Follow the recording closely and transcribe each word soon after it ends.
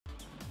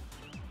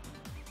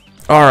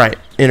Alright,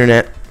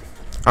 Internet.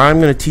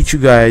 I'm going to teach you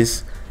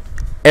guys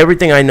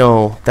everything I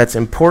know that's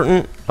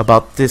important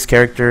about this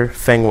character,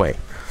 Feng.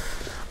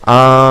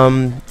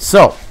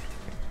 So,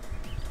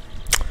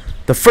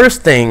 the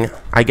first thing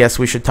I guess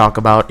we should talk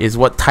about is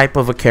what type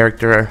of a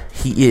character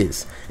he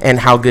is and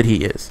how good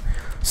he is.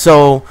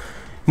 So,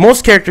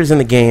 most characters in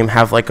the game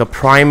have like a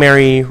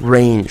primary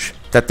range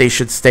that they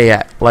should stay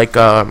at. Like,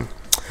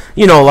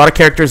 you know, a lot of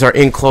characters are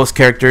in close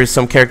characters.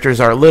 Some characters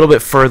are a little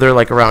bit further,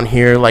 like around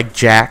here, like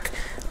Jack.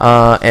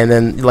 And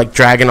then like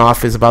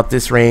Dragonoff is about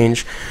this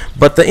range.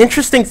 But the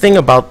interesting thing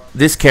about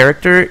this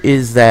character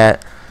is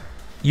that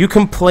you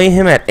can play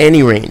him at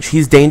any range.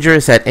 He's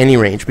dangerous at any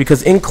range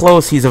because in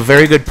close he's a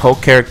very good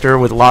poke character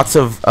with lots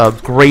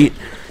of great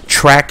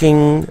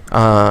tracking,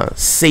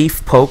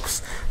 safe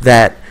pokes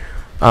that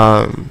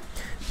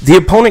the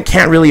opponent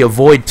can't really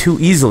avoid too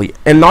easily.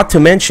 And not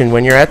to mention,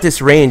 when you're at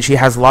this range, he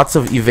has lots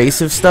of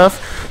evasive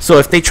stuff. So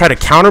if they try to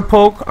counter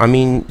poke, I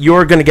mean,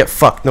 you're going to get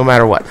fucked no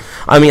matter what.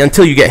 I mean,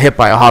 until you get hit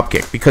by a hop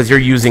kick because you're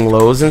using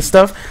lows and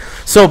stuff.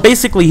 So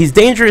basically, he's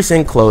dangerous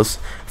in close.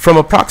 From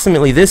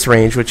approximately this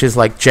range, which is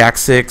like Jack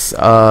 6,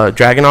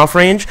 Dragonoff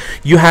range,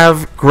 you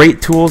have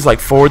great tools like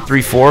forward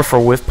 3-4 for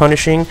whiff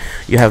punishing.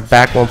 You have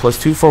back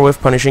 1+2 for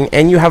whiff punishing.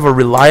 And you have a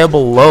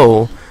reliable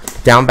low,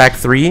 down back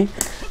 3.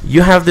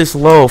 You have this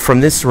low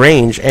from this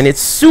range, and it's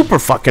super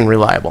fucking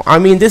reliable. I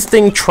mean, this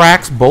thing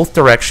tracks both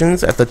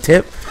directions at the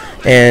tip,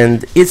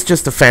 and it's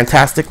just a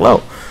fantastic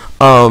low.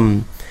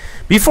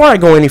 Before I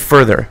go any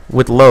further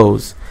with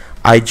lows,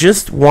 I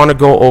just want to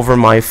go over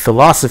my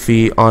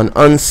philosophy on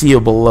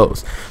unseeable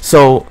lows.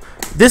 So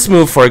this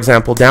move, for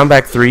example, down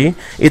back 3,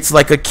 it's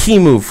like a key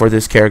move for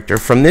this character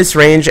from this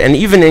range and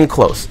even in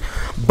close.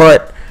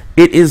 But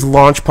it is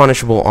launch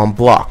punishable on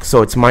block,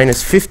 so it's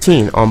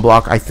 -15 on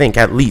block, I think,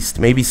 at least,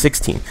 maybe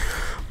 16.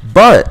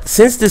 But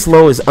since this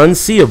low is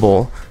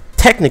unseeable,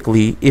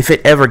 technically, if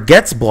it ever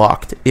gets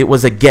blocked, it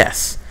was a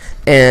guess.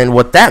 And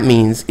what that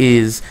means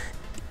is,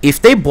 if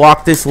they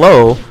block this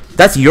low,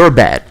 that's your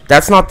bad.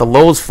 That's not the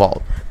low's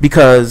fault,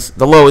 because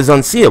the low is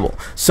unseeable.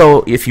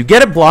 So if you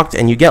get it blocked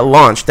and you get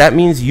launched, that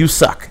means you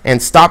suck,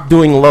 and stop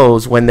doing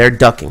lows when they're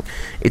ducking.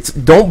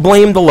 Don't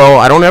blame the low.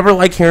 I don't ever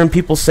like hearing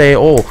people say,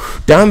 oh,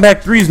 down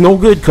back 3 is no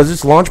good because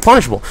it's launch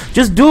punishable.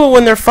 Just do it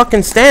when they're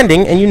fucking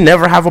standing and you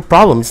never have a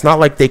problem. It's not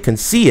like they can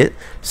see it.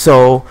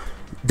 So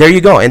there you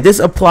go. And this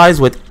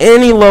applies with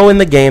any low in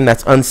the game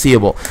that's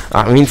unseeable.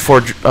 I mean,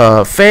 for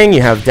Feng,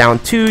 you have down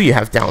 2, you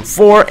have down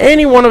 4,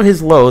 any one of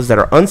his lows that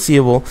are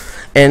unseeable.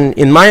 And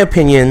in my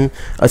opinion,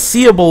 a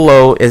seeable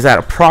low is at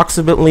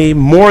approximately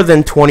more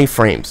than 20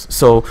 frames.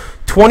 So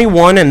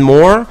 21 and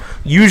more,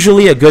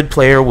 usually a good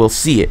player will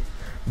see it.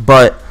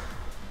 But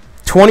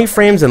 20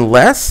 frames and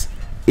less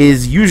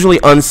is usually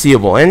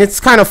unseeable, and it's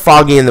kind of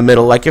foggy in the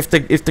middle. Like if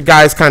the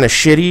guy's kind of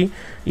shitty,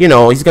 you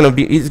know, he's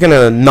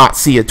gonna not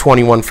see a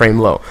 21 frame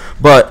low.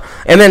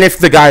 And then if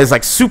the guy is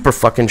like super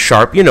fucking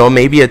sharp, you know,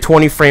 maybe a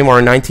 20 frame or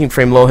a 19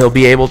 frame low he'll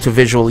be able to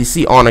visually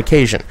see on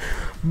occasion.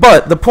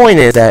 But the point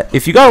is that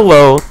if you got a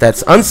low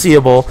that's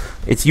unseeable,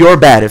 it's your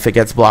bad if it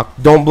gets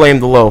blocked. Don't blame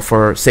the low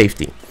for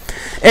safety.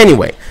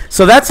 Anyway,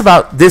 so that's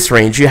about this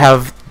range. You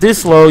have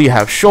this low, you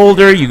have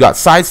shoulder, you got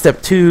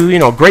sidestep 2, you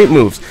know, great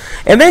moves.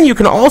 And then you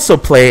can also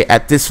play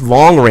at this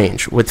long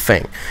range with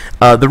Feng.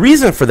 The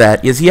reason for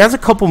that is he has a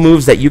couple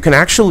moves that you can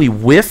actually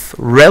whiff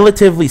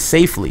relatively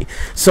safely.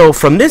 So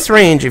from this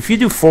range, if you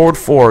do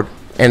forward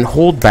and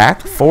hold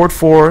back,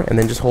 forward and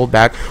then just hold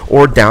back,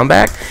 or down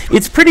back,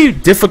 it's pretty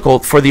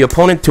difficult for the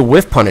opponent to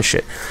whiff punish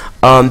it.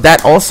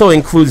 That also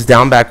includes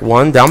down back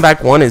 1. Down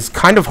back 1 is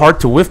kind of hard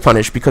to whiff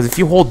punish because if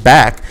you hold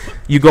back,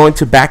 you go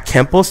into back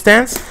Kempo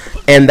stance,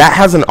 and that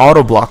has an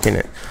auto block in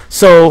it.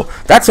 So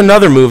that's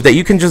another move that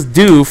you can just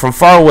do from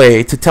far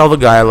away to tell the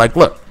guy, like,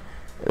 look,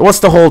 what's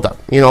the hold up?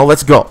 You know,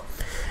 let's go.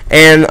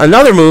 And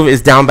another move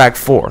is down back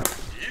 4.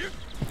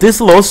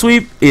 This low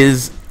sweep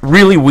is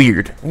really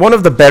weird. One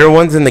of the better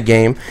ones in the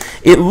game.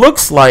 It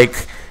looks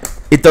like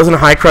it doesn't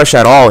high crush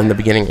at all in the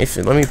beginning.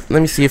 Let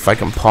me see if I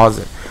can pause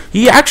it.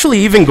 He actually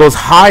even goes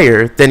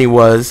higher than he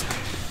was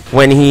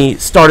when he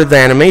started the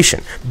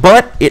animation,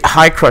 but it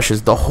high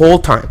crushes the whole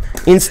time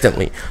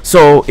instantly.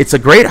 So it's a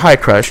great high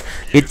crush.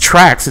 It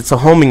tracks. It's a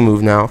homing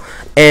move now,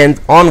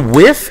 and on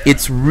whiff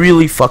it's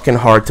really fucking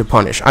hard to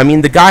punish. I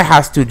mean, the guy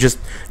has to just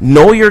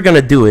know you're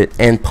gonna do it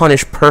and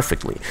punish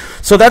perfectly.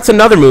 So that's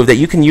another move that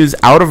you can use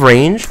out of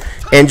range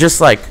and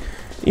just, like,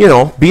 you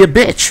know, be a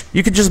bitch.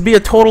 You could just be a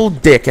total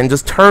dick and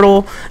just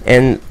turtle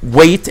and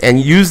wait and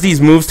use these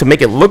moves to make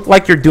it look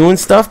like you're doing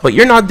stuff, but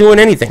you're not doing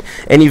anything.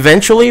 And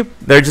eventually,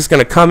 they're just going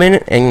to come in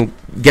and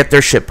get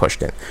their shit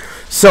pushed in.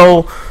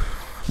 So,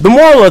 the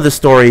moral of the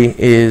story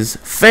is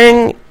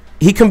Feng,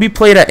 he can be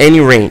played at any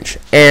range.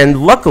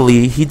 And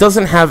luckily, he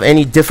doesn't have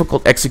any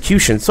difficult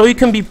execution. So, he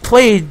can be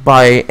played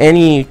by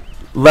any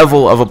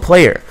level of a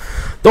player.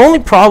 The only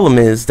problem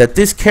is that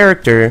this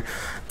character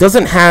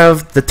doesn't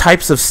have the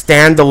types of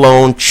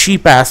standalone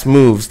cheap-ass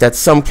moves that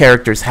some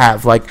characters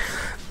have. Like,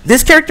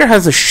 this character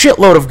has a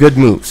shitload of good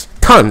moves,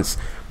 tons,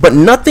 but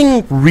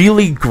nothing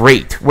really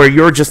great where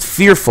you're just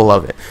fearful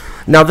of it.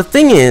 Now the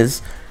thing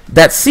is,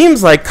 that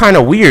seems like kind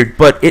of weird,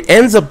 but it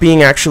ends up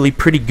being actually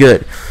pretty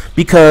good,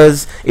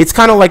 because it's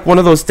kind of like one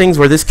of those things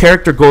where this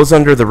character goes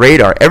under the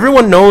radar.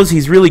 Everyone knows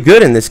he's really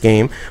good in this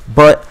game,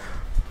 but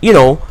you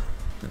know,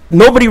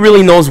 nobody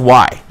really knows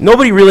why.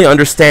 Nobody really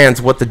understands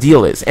what the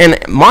deal is. And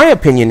my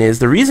opinion is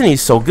the reason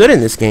he's so good in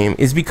this game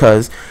is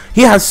because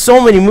he has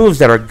so many moves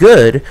that are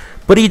good,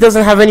 but he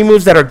doesn't have any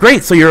moves that are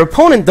great, so your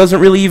opponent doesn't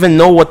really even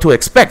know what to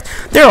expect.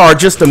 There are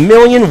just a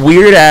million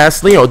weird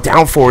ass, you know,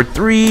 down forward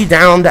 3,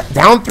 down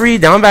 3,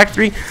 down back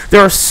 3.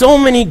 There are so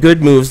many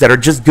good moves that are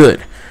just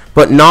good,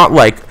 but not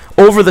like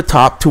over the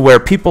top to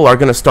where people are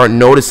going to start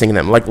noticing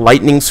them, like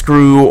lightning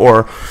screw,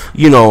 or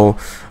you know,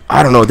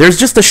 I don't know, there's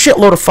just a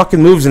shitload of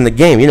fucking moves in the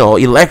game, you know,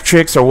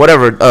 electrics or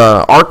whatever,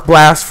 arc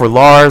blast for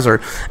Lars,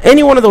 or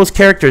any one of those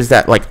characters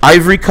that, like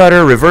ivory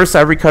cutter, reverse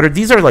ivory cutter,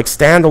 these are like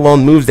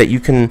standalone moves that you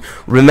can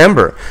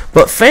remember.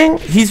 But Feng,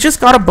 he's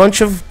just got a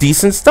bunch of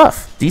decent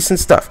stuff,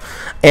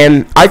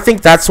 and I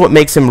think that's what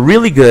makes him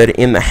really good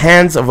in the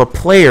hands of a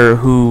player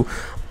who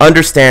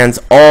understands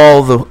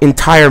all the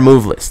entire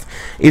move list.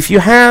 If you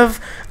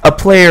have a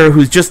player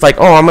who's just like,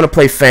 oh, I'm gonna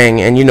play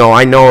Feng, and you know,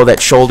 I know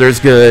that shoulder's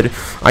good,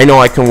 I know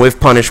I can whiff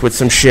punish with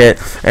some shit,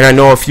 and I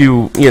know a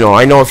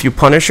few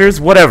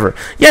punishers, whatever.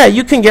 Yeah,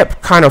 you can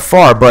get kind of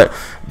far, but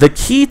the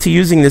key to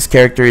using this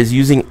character is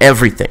using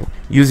everything,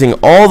 using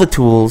all the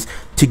tools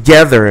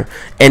together,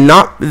 and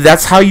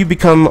that's how you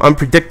become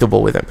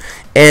unpredictable with him.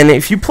 And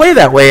if you play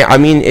that way, I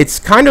mean, it's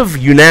kind of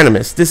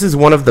unanimous. This is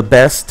one of the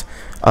best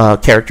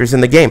characters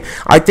in the game.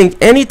 I think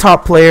any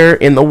top player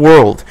in the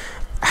world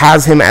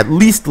has him at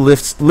least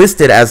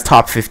listed as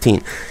top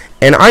 15,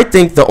 and I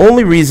think the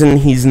only reason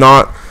he's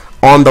not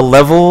on the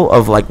level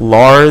of like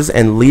Lars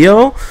and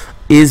Leo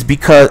is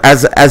because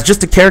as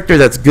just a character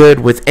that's good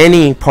with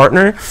any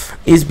partner,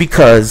 is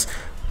because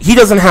he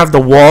doesn't have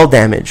the wall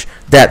damage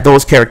that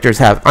those characters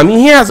have. I mean,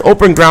 he has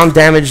open ground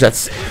damage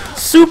that's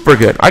super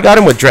good. I got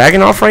him with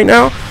Dragunov right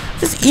now.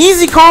 Just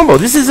easy combo.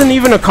 This isn't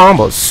even a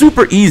combo.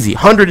 Super easy.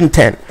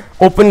 110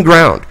 open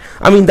ground.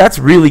 I mean, that's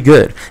really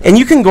good. And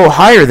you can go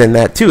higher than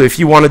that too if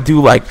you want to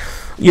do, like,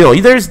 you know,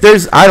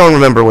 there's I don't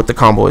remember what the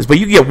combo is, but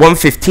you get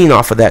 115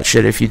 off of that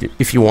shit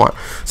if you want.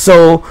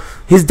 So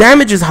his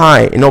damage is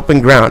high in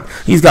open ground.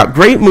 He's got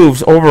great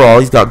moves overall.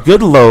 He's got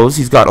good lows.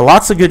 He's got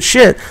lots of good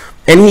shit,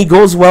 and he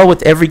goes well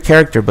with every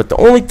character. But the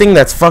only thing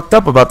that's fucked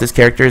up about this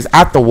character is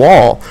at the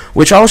wall,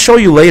 which I'll show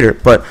you later.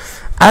 But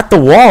at the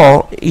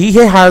wall, he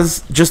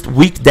has just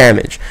weak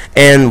damage.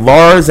 And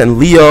Lars and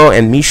Leo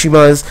and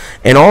Mishima's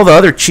and all the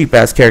other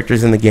cheap-ass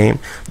characters in the game,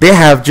 they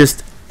have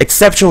just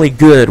exceptionally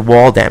good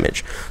wall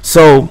damage.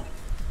 So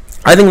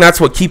I think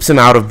that's what keeps him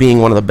out of being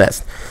one of the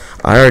best.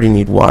 I already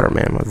need water,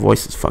 man. My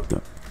voice is fucked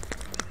up.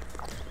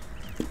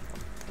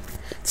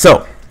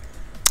 So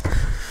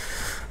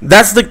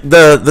that's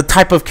the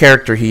type of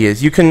character he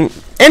is. You can,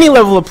 any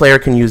level of player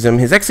can use him.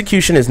 His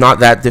execution is not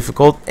that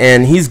difficult,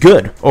 and he's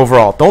good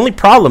overall. The only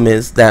problem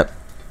is that,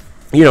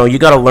 you know, you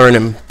got to learn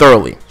him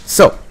thoroughly.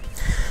 So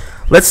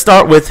let's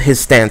start with his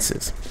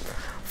stances.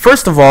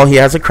 First of all, he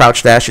has a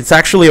crouch dash. It's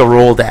actually a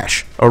roll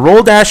dash. A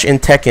roll dash in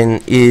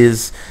Tekken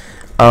is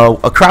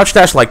a crouch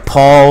dash like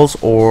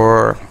Paul's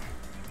or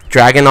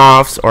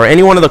Dragunov's or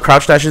any one of the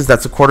crouch dashes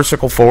that's a quarter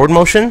circle forward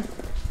motion.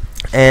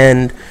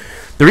 And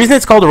the reason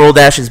it's called a roll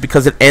dash is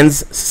because it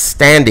ends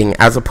standing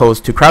as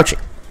opposed to crouching.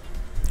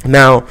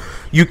 Now,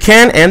 you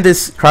can end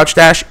this crouch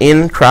dash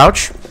in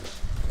crouch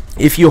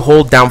if you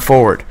hold down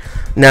forward.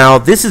 Now,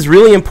 this is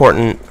really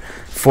important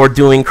for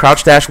doing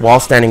crouch dash while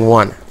standing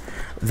 1.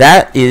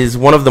 That is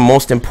one of the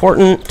most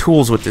important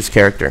tools with this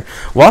character.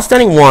 While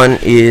standing 1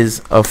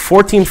 is a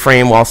 14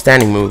 frame while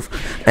standing move,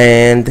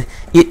 and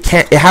it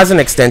has an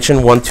extension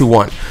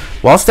 1-2-1.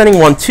 While standing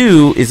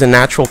 1-2 is a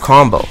natural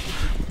combo.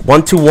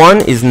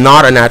 1-2-1 is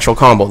not a natural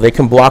combo. They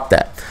can block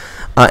that.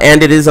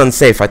 And it is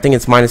unsafe. I think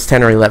it's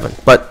 -10 or 11.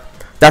 But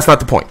that's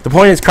not the point. The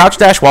point is crouch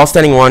dash while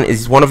standing 1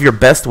 is one of your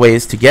best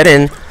ways to get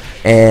in.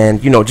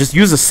 And, you know, just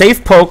use a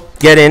safe poke,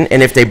 get in.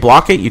 And if they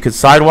block it, you can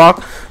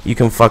sidewalk. You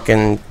can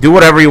fucking do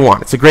whatever you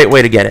want. It's a great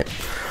way to get in.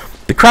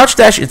 The crouch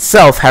dash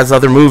itself has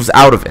other moves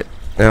out of it.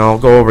 And I'll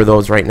go over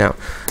those right now.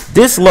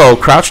 This low,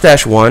 crouch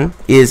dash 1,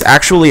 is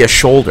actually a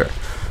shoulder.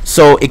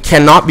 So it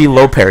cannot be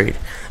low parried.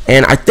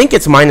 And I think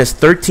it's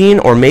 -13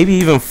 or maybe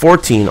even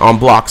 14 on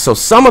block. So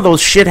some of those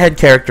shithead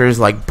characters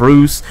like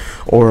Bruce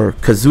or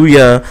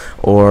Kazuya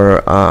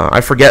or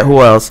I forget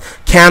who else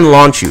can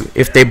launch you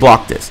if they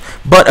block this.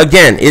 But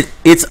again,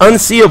 it's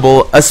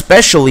unseeable,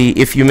 especially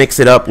if you mix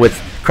it up with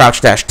Crouch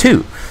Dash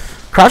 2.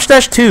 Crouch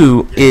Dash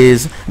 2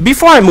 is,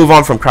 before I move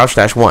on from Crouch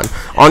Dash 1,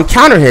 on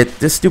counter hit,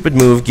 this stupid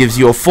move gives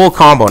you a full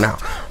combo now.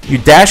 You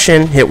dash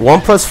in, hit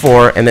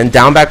 1+4, and then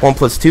down back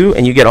 1+2,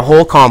 and you get a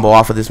whole combo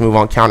off of this move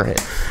on counter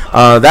hit.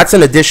 That's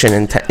an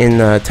addition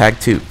in Tag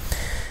 2.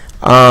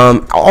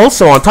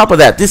 Also, on top of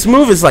that, this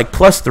move is like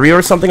 +3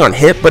 or something on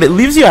hit, but it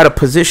leaves you out of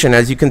position.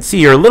 As you can see,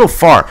 you're a little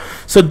far.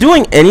 So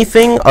doing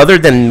anything other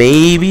than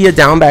maybe a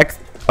down back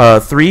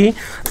 3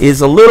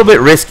 is a little bit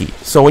risky.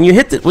 So when you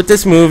hit with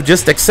this move,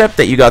 just accept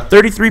that you got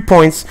 33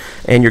 points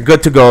and you're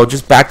good to go.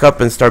 Just back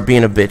up and start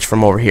being a bitch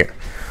from over here.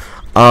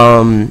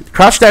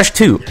 Crouch Dash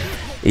 2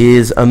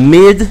 is a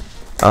mid.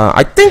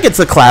 I think it's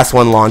a class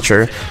 1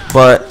 launcher,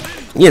 but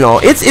you know,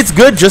 it's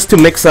good just to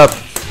mix up.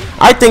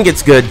 I think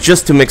it's good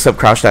just to mix up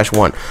Crouch Dash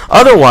 1.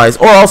 Otherwise,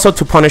 or also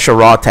to punish a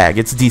raw tag,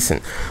 it's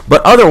decent.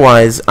 But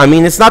otherwise, I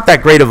mean, it's not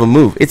that great of a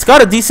move. It's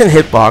got a decent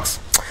hitbox.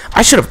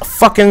 I should have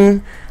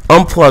fucking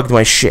unplugged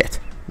my shit.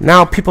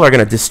 Now people are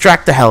going to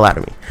distract the hell out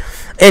of me.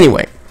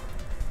 Anyway.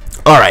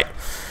 Alright.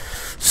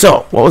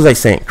 So, what was I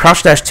saying?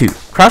 Crouch Dash 2.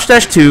 Crouch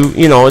Dash 2,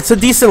 you know, it's a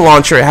decent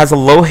launcher. It has a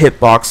low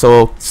hitbox,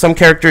 so some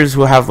characters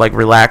who have, like,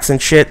 relax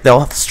and shit,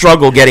 they'll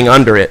struggle getting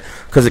under it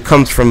because it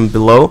comes from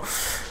below.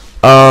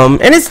 And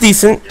it's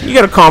decent. You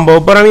get a combo,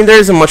 but I mean, there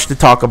isn't much to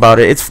talk about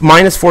it. It's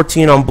minus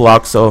 14 on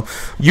block, so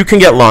you can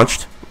get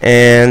launched.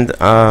 And,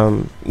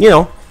 you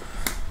know,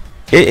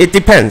 it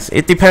depends.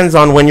 It depends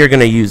on when you're going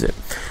to use it.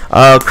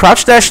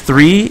 Crouch Dash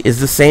 3 is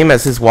the same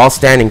as his While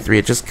Standing 3.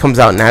 It just comes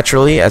out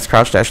naturally as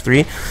Crouch Dash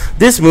 3.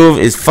 This move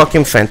is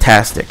fucking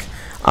fantastic.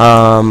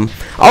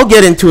 I'll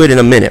get into it in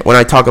a minute when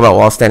I talk about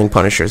While Standing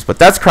punishers, but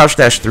that's Crouch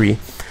Dash 3.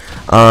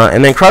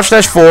 And then Crouch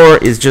Dash 4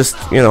 is just,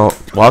 you know,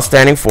 While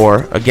Standing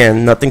 4.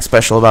 Again, nothing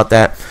special about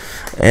that.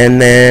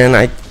 And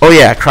then, oh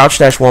yeah, Crouch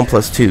Dash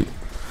 1+2.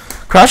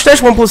 Crouch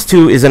Dash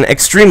 1+2 is an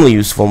extremely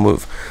useful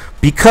move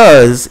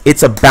because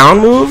it's a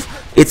bound move,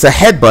 it's a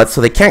headbutt, so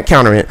they can't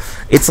counter it.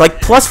 It's like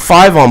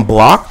 +5 on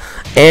block,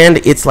 and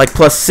it's like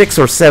 +6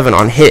 or 7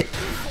 on hit.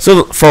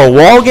 So for a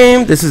wall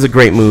game, this is a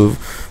great move.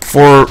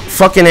 For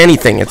fucking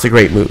anything, it's a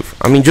great move.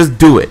 I mean, just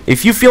do it.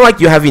 If you feel like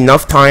you have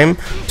enough time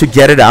to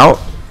get it out,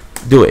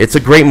 do it. It's a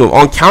great move.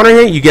 On counter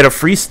hit, you get a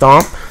free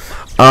stomp,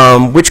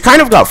 which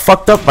kind of got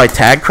fucked up by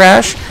tag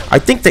crash. I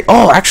think they...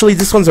 Oh, actually,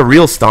 this one's a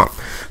real stomp.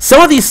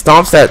 Some of these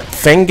stomps that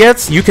Feng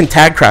gets, you can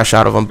tag crash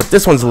out of them, but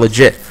this one's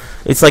legit.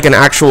 It's like an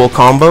actual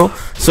combo,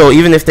 so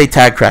even if they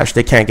tag crash,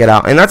 they can't get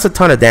out, and that's a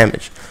ton of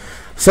damage.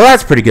 So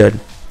that's pretty good.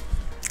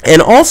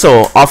 And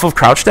also, off of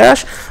Crouch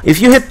Dash, if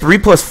you hit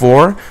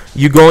 3+4,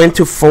 you go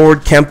into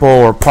Forward Kempo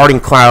or Parting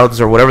Clouds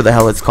or whatever the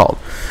hell it's called.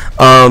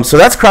 So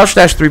that's Crouch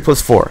Dash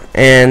 3+4,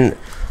 and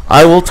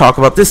I will talk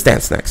about this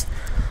stance next.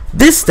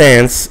 This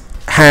stance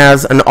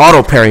has an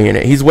auto parry in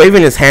it. He's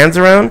waving his hands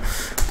around.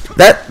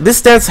 This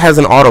stance has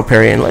an auto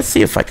parry, and let's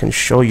see if I can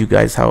show you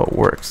guys how it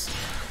works.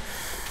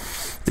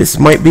 This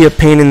might be a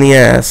pain in the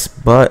ass,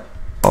 but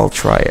I'll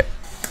try it.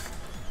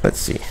 Let's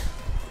see.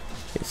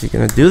 Is he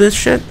gonna do this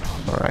shit?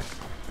 Alright.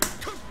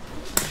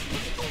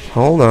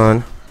 Hold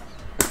on.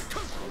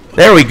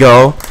 There we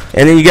go.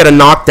 And then you get a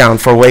knockdown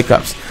for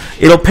wake-ups.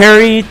 It'll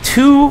parry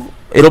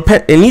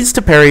it needs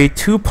to parry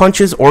 2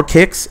 punches or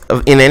kicks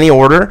in any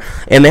order,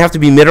 and they have to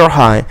be mid or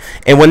high.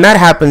 And when that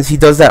happens, he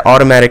does that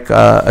automatic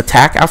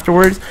attack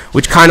afterwards,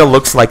 which kind of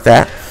looks like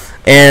that.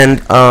 And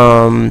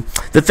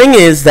the thing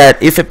is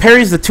that if it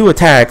parries the 2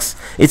 attacks,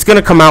 it's going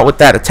to come out with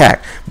that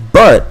attack.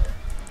 But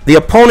the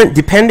opponent,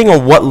 depending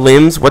on what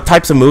limbs, what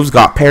types of moves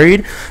got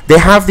parried, they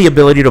have the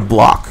ability to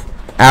block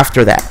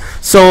after that.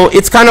 So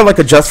it's kind of like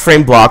a just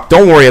frame block.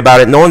 Don't worry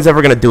about it. No one's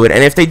ever going to do it.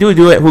 And if they do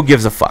it, who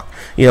gives a fuck?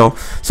 You know.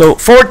 So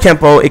forward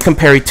Kempo, it can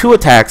parry 2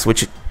 attacks,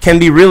 which can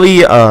be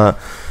really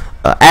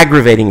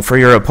aggravating for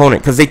your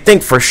opponent because they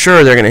think for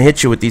sure they're going to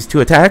hit you with these 2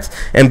 attacks,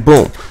 and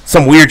boom,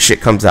 some weird shit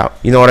comes out.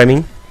 You know what I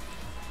mean?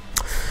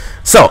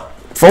 So,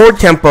 Forward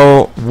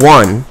Kempo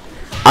 1,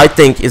 I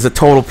think, is a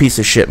total piece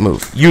of shit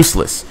move.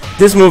 Useless.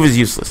 This move is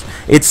useless.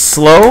 It's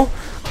slow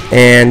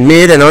and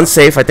mid and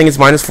unsafe. I think it's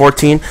minus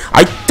 14.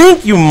 I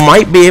think you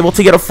might be able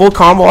to get a full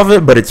combo of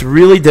it, but it's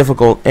really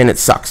difficult and it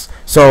sucks.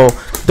 So,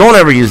 don't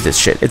ever use this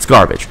shit. It's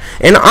garbage.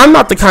 And I'm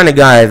not the kind of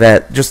guy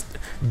that just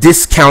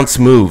discounts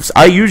moves.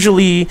 I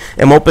usually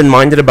am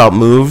open-minded about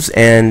moves,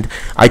 and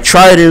I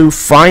try to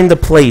find the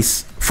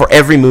place for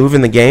every move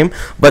in the game,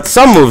 but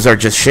some moves are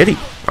just shitty.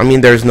 I mean,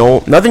 there's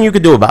nothing you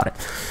could do about it.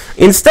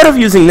 Instead of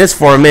using this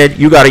for a mid,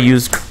 you gotta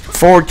use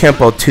Forward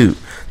Kempo 2.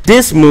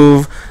 This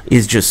move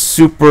is just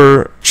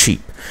super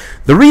cheap.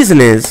 The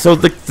reason is, so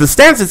the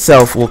stance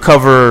itself will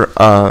cover,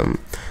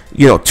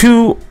 you know,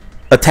 2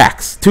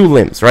 attacks, 2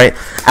 limbs, right?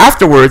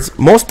 Afterwards,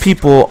 most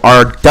people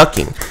are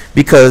ducking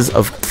because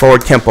of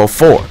Forward Kempo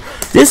 4.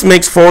 This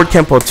makes Forward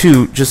Kempo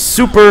 2 just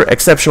super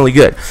exceptionally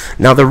good.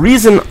 Now, the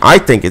reason I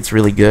think it's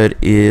really good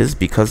is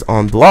because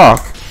on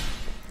block,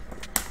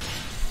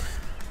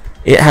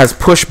 it has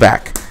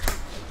pushback.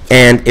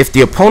 And if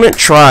the opponent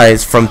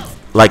tries from,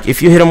 like,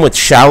 if you hit them with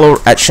shallow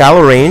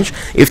range,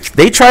 if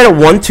they try to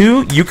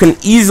 1-2, you can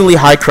easily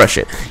high crush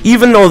it.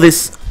 Even though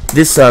this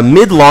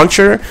mid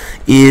launcher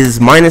is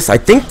minus, I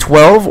think,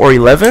 12 or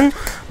 11,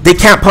 they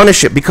can't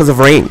punish it because of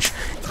range.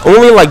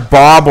 Only like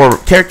Bob or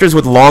characters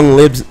with long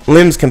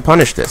limbs can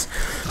punish this.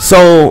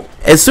 So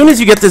as soon as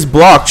you get this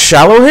blocked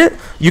shallow hit,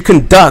 you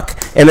can duck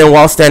and then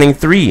while standing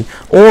 3.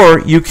 Or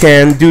you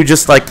can do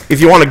just like,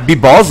 if you want to be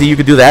ballsy, you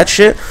could do that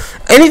shit.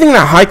 Anything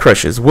that high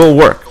crushes will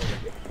work.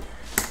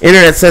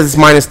 Internet says it's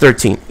minus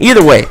 13.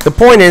 Either way, the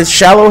point is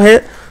shallow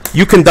hit,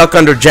 you can duck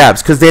under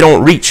jabs because they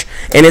don't reach,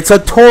 and it's a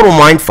total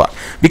mindfuck.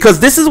 Because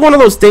this is one of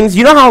those things,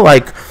 you know how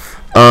like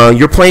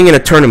you're playing in a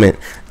tournament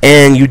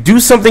and you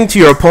do something to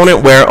your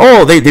opponent where,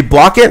 oh, they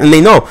block it and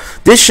they know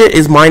this shit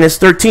is minus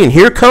 13.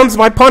 Here comes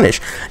my punish.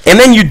 And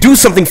then you do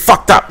something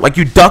fucked up, like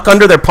you duck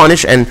under their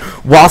punish and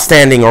while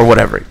standing or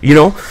whatever, you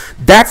know?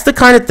 That's the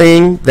kind of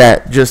thing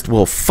that just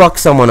will fuck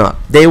someone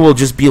up. They will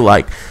just be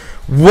like,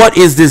 what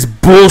is this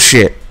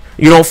bullshit?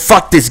 You know,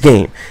 fuck this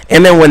game.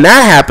 And then when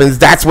that happens,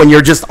 that's when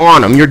you're just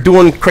on them. You're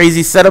doing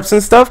crazy setups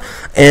and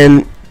stuff,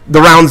 and the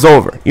round's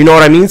over. You know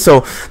what I mean?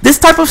 So this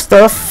type of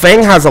stuff,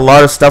 Feng has a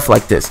lot of stuff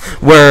like this,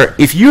 where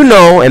if you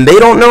know and they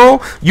don't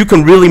know, you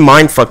can really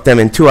mindfuck them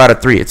in 2 out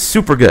of 3. It's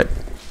super good.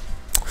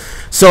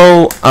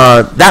 So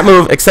that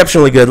move,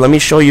 exceptionally good. Let me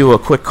show you a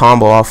quick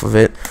combo off of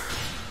it,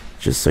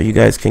 just so you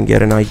guys can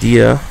get an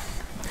idea.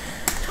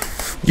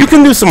 You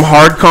can do some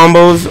hard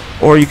combos,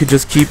 or you could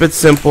just keep it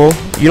simple.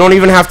 You don't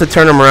even have to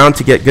turn them around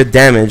to get good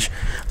damage.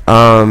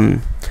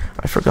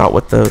 I forgot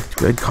what the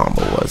good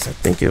combo was. I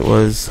think it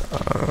was...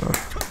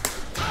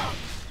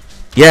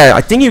 yeah,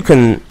 I think you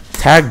can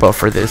tag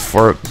buffer this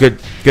for good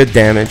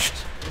damage.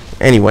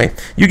 Anyway,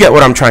 you get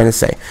what I'm trying to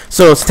say.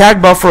 So it's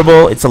tag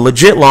bufferable. It's a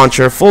legit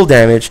launcher, full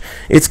damage.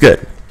 It's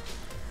good.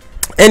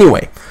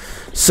 Anyway,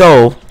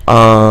 so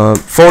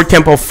forward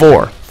Kempo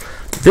 4.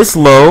 This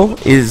low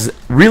is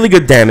really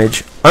good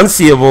damage,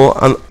 unseeable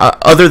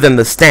other than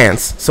the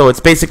stance. So it's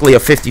basically a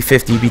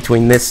 50-50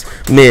 between this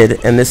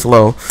mid and this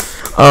low.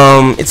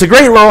 It's a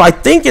great low. I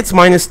think it's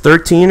minus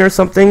 13 or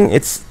something.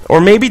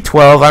 Or maybe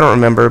 12. I don't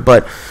remember.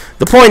 But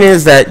the point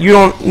is that you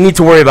don't need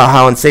to worry about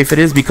how unsafe it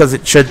is, because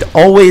it should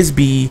always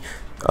be.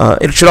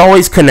 It should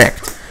always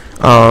connect.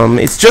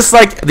 It's just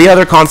like the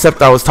other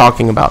concept I was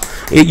talking about.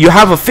 You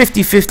have a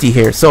 50-50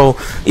 here. So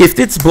if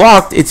it's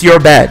blocked, it's your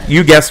bad.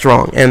 You guessed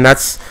wrong, and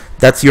that's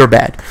your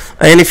bad.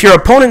 And if your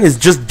opponent is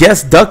just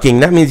guess ducking,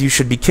 that means you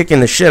should be kicking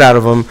the shit out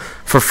of them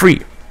for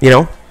free, you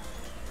know?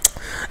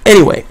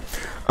 Anyway,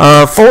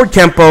 forward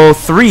Kempo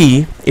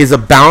 3 is a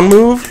bound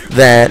move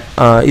that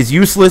is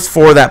useless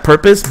for that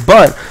purpose,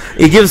 but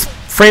it gives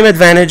frame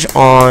advantage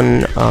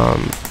on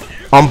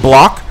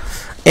block.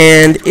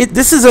 And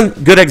this is a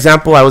good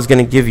example I was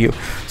going to give you.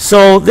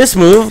 So this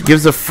move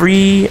gives a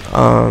free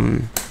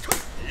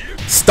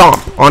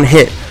stomp on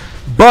hit.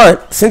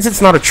 But since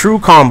it's not a true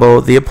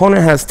combo, the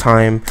opponent has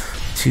time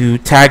to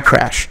tag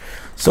crash.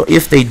 So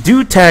if they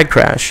do tag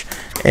crash,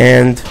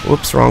 and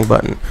whoops, wrong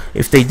button.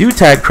 If they do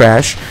tag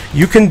crash,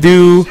 you can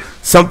do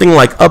something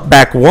like up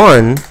back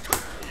 1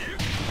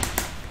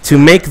 to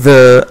make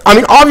the... I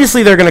mean,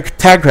 obviously they're going to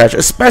tag crash,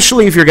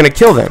 especially if you're going to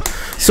kill them.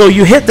 So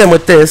you hit them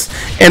with this,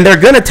 and they're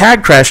going to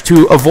tag crash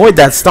to avoid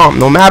that stomp.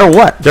 No matter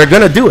what, they're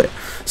going to do it.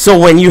 So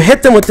when you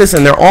hit them with this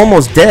and they're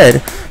almost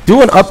dead,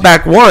 do an up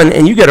back 1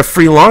 and you get a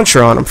free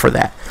launcher on them for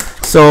that.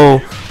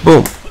 So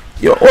boom.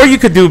 Or you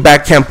could do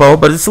back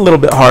Kempo, but it's a little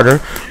bit harder.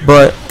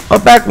 But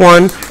up back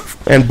 1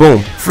 and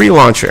boom, free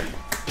launcher.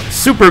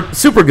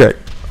 Super good.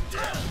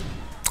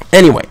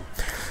 Anyway,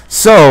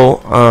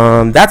 so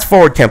that's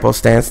forward Kempo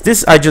stance.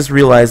 This I just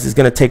realized is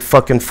gonna take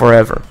fucking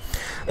forever.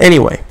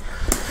 Anyway,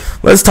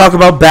 let's talk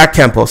about back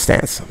Kempo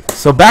stance.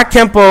 So back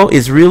Kempo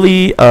is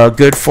really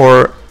good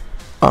for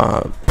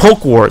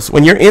poke wars,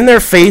 when you're in their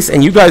face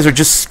and you guys are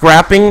just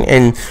scrapping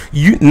and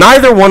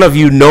neither one of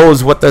you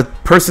knows what the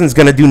person's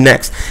gonna do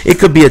next. It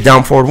could be a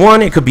down forward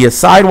 1, it could be a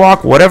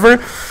sidewalk,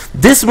 whatever.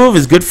 This move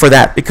is good for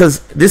that, because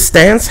this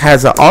stance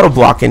has an auto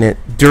block in it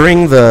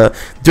during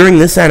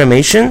this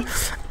animation,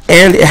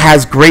 and it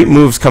has great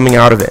moves coming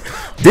out of it.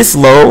 This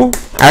low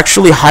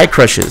actually high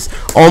crushes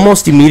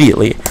almost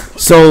immediately.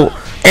 So,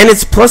 and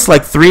it's plus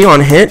like 3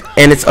 on hit,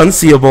 and it's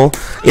unseeable.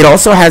 It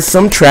also has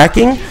some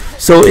tracking.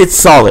 So it's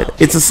solid.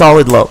 It's a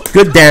solid low.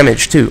 Good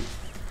damage too.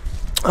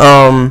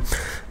 Let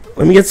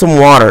me get some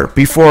water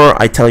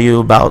before I tell you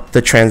about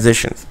the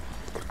transitions.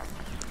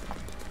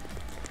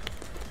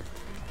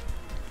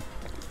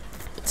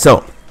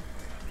 So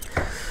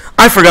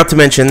I forgot to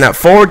mention that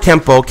forward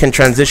Kempo can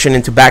transition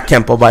into back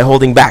Kempo by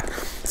holding back.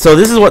 So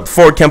this is what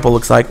forward Kempo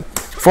looks like.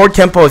 Forward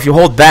Kempo, if you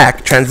hold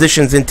back,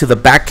 transitions into the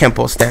back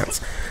Kempo stance,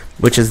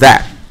 which is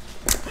that.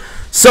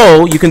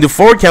 So you can do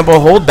forward Kempo,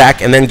 hold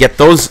back, and then get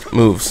those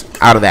moves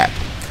out of that.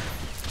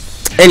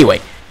 Anyway.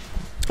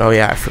 Oh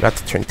yeah, I forgot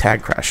to turn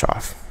tag crash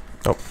off.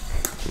 Oh.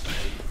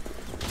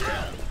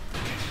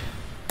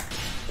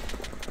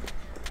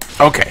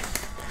 Okay.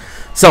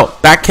 So,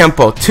 back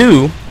Kempo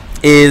 2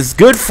 is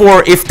good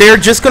for if they're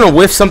just going to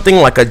whiff something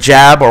like a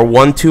jab or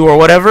 1-2 or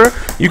whatever.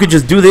 You could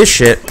just do this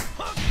shit,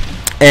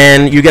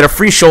 and you get a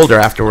free shoulder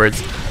afterwards.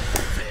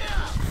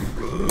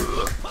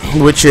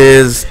 Which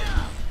is...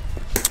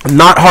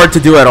 not hard to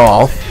do at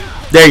all.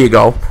 There you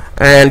go.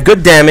 And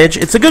good damage.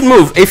 It's a good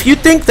move. If you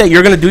think that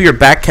you're going to do your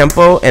back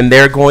Kempo and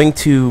they're going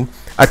to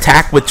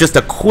attack with just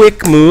a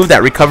quick move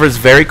that recovers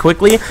very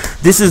quickly,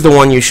 this is the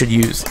one you should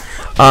use.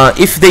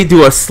 If they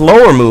do a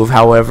slower move,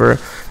 however,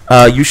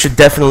 you should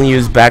definitely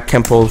use back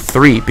Kempo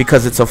 3,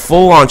 because it's a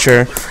full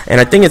launcher, and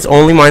I think it's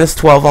only minus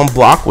 12 on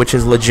block, which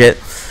is legit.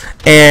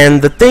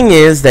 And the thing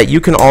is that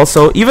you can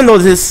also, even though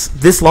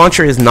this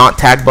launcher is not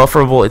tag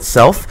bufferable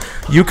itself,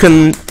 you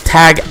can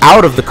tag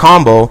out of the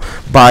combo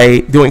by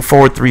doing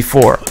forward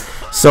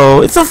 3-4.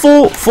 So it's a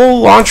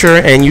full launcher,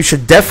 and you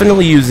should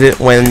definitely use it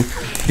when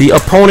the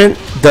opponent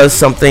does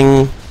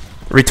something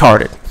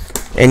retarded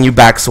and you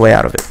back sway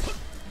out of it.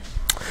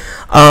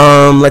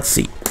 Let's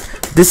see.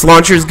 This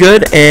launcher is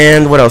good,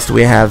 and what else do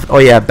we have? Oh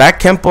yeah, back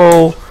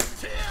Kempo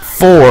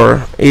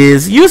 4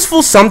 is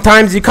useful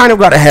sometimes. You kind of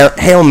got to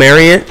Hail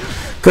Mary it,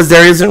 because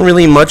there isn't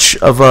really much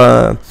of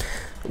a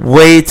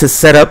way to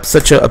set up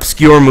such an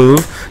obscure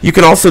move. You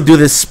can also do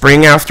this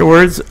spring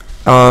afterwards.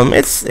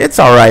 It's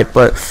alright,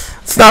 but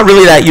it's not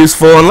really that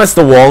useful unless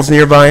the wall's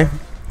nearby.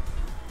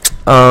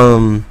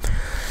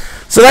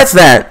 So that's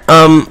that.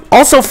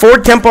 Also,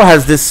 forward Kempo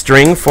has this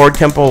string, forward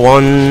Kempo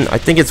 1, I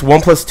think it's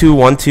 1+2,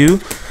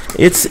 1-2.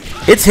 It's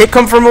hit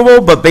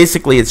confirmable, but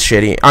basically it's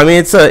shitty. I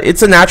mean, it's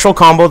a natural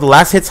combo. The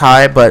last hit's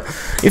high, but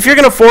if you're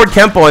gonna forward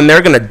Kempo and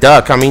they're gonna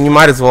duck, I mean, you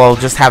might as well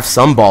just have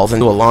some balls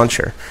and do a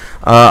launcher.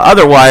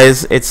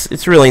 Otherwise,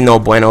 it's really no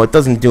bueno. It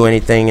doesn't do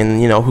anything,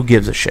 and you know, who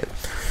gives a shit.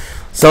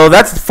 So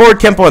that's forward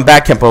Kempo and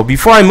back Kempo.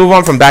 Before I move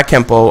on from back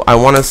Kempo, I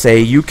want to say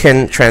you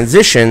can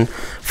transition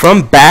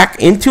from back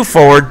into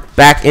forward,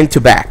 back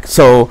into back.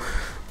 So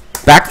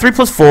back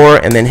 3+4,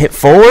 and then hit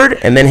forward,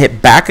 and then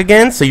hit back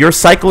again. So you're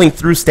cycling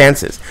through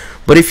stances.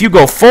 But if you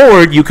go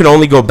forward, you can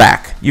only go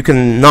back. You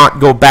can not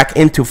go back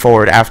into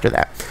forward after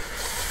that.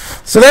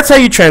 So that's how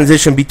you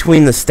transition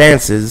between the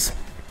stances.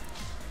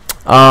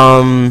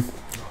 Let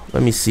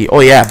me see.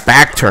 Oh yeah,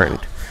 back turned.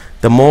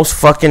 The most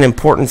fucking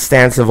important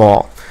stance of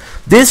all.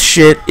 This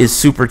shit is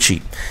super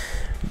cheap.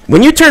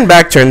 When you turn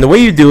back turn, the way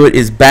you do it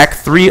is back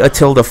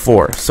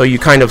 3/4. So you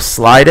kind of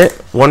slide it,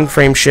 1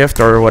 frame shift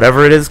or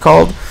whatever it is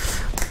called.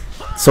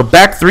 So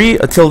back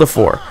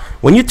 3/4.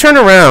 When you turn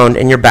around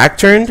and you're back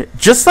turned,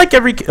 just like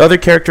every other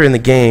character in the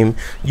game,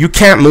 you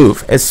can't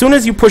move. As soon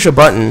as you push a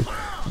button,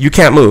 you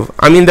can't move.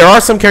 I mean, there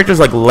are some characters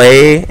like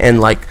Lei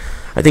and like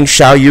I think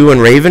Xiao Yu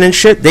and Raven and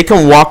shit, they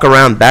can walk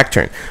around back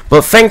turn.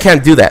 But Feng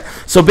can't do that.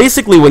 So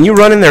basically, when you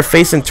run in their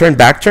face and turn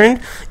back turned,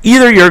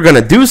 either you're going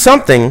to do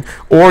something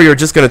or you're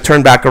just going to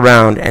turn back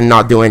around and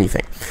not do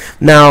anything.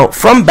 Now,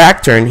 from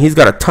back turn, he's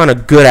got a ton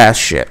of good ass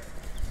shit.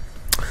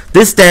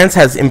 This stance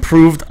has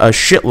improved a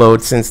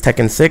shitload since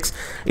Tekken 6.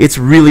 It's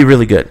really,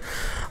 really good.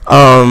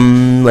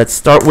 Let's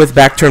start with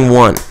back turn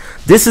 1.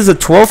 This is a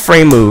 12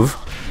 frame move,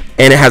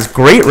 and it has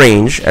great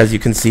range, as you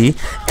can see.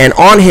 And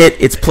on hit,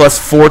 it's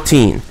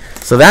 +14.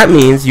 So that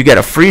means you get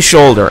a free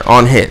shoulder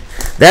on hit.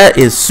 That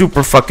is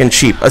super fucking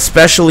cheap,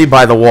 especially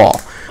by the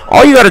wall.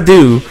 All you gotta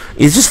do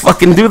is just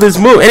fucking do this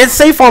move, and it's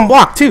safe on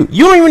block too.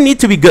 You don't even need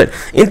to be good.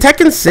 In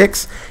Tekken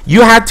 6,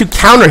 you had to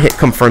counter hit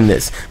confirm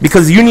this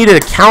because you needed a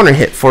counter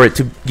hit for it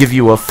to give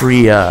you a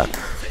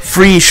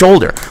free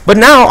shoulder. But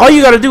now all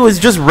you gotta do is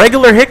just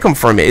regular hit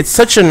confirm it. It's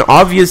such an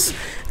obvious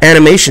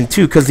animation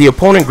too, because the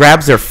opponent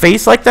grabs their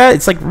face like that.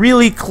 It's like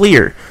really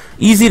clear,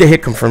 easy to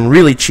hit confirm,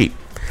 really cheap.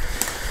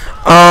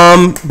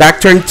 Back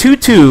turn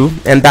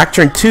 2-2 and back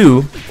turn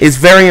 2 is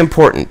very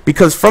important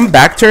because from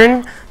back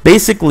turn,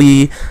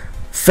 basically,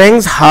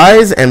 Feng's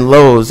highs and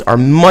lows are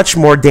much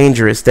more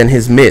dangerous than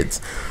his mids.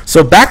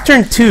 So back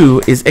turn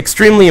 2 is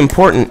extremely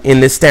important in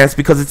this stance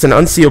because it's an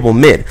unseeable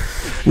mid.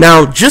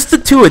 Now, just the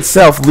 2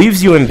 itself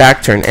leaves you in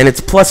back turn, and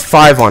it's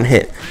 +5 on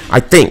hit. I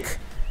think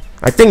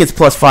it's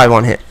 +5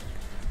 on hit.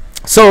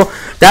 So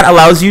that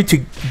allows you to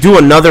do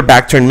another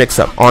back turn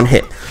mix-up on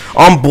hit.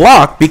 On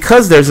block,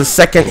 because there's a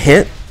second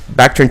hit,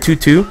 back turn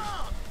 2-2,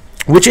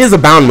 which is a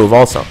bound move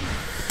also.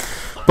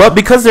 But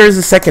because there is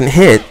a second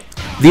hit,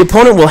 the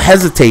opponent will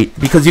hesitate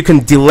because you can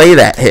delay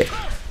that hit,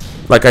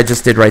 like I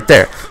just did right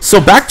there. So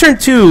back turn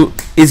 2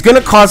 is going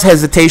to cause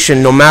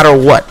hesitation no matter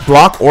what,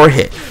 block or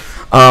hit.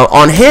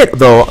 On hit,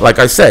 though, like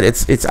I said,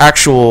 it's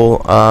actual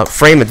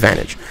frame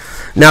advantage.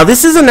 Now,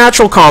 this is a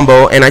natural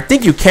combo, and I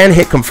think you can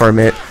hit confirm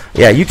it.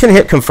 Yeah, you can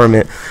hit confirm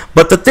it.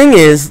 But the thing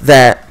is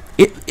that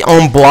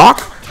on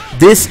block,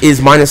 this is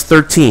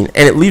 -13,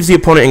 and it leaves the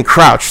opponent in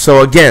crouch.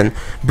 So again,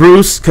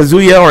 Bruce,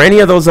 Kazuya, or any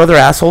of those other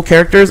asshole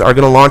characters are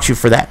going to launch you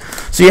for that.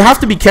 So you have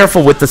to be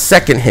careful with the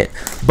second hit.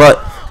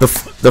 But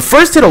the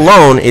first hit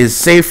alone is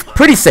safe,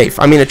 pretty safe.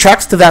 I mean, it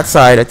tracks to that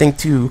side, I think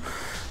to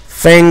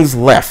Feng's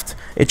left.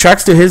 It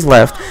tracks to his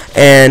left,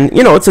 and,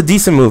 you know, it's a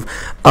decent move.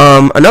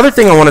 Another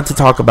thing I wanted to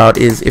talk about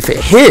is if it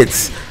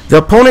hits, the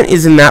opponent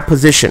is in that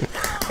position.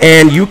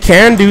 And you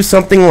can do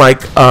something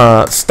like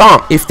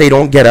stomp if they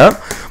don't get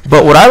up.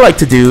 But what I like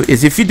to do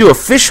is if you do a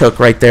fish hook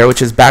right there,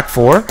 which is back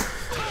 4,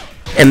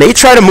 and they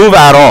try to move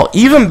at all,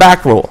 even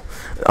back roll,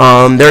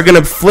 they're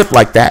going to flip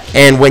like that.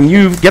 And when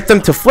you get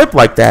them to flip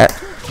like that,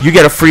 you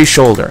get a free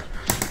shoulder,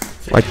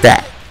 like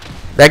that.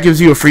 That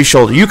gives you a free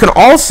shoulder. You can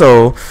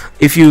also,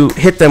 if you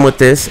hit them with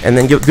this and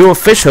then do a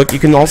fish hook, you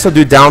can also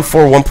do down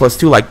 4,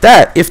 1+2 like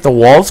that. If the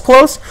wall's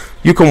close,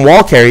 you can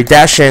wall carry,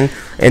 dash in,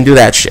 and do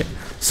that shit.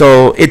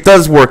 So it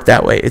does work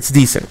that way. It's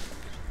decent.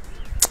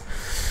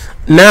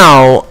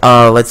 Now,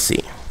 let's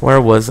see.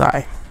 Where was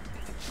I?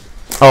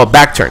 Oh,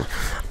 back turn.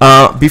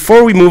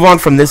 Before we move on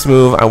from this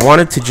move, I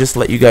wanted to just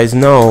let you guys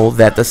know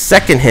that the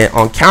second hit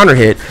on counter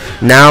hit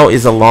now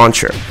is a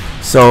launcher.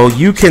 So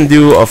you can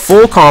do a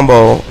full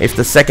combo if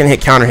the second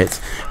hit counter hits,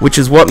 which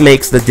is what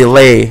makes the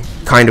delay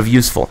kind of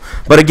useful.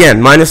 But again,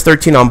 minus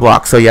 13 on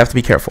block, so you have to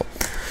be careful.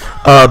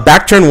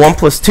 Back turn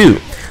 1+2.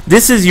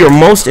 This is your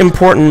most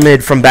important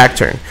mid from back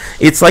turn.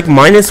 It's like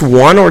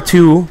 -1 or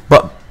 2,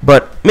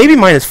 but maybe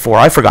 -4,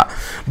 I forgot.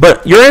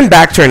 But you're in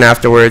back turn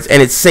afterwards,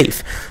 and it's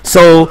safe.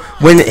 So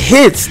when it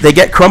hits, they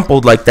get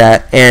crumpled like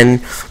that, and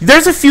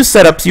there's a few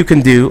setups you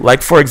can do.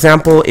 Like, for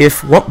example,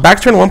 if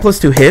back turn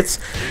 1+2 hits,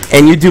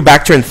 and you do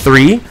back turn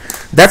 3,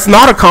 that's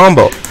not a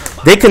combo.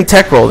 They can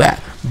tech roll that.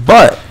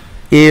 But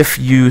if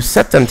you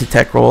set them to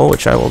tech roll,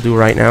 which I will do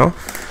right now,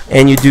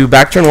 and you do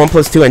back turn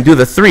 1+2 and do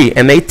the 3,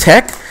 and they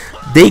tech,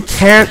 they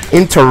can't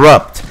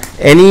interrupt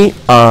any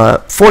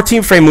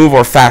 14 frame move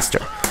or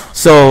faster.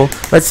 So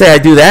let's say I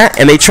do that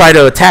and they try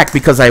to attack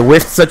because I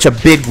whiffed such a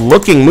big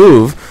looking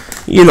move.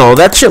 You know,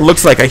 that shit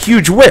looks like a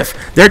huge whiff.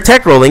 They're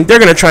tech rolling, they're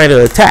gonna try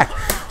to attack.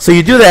 So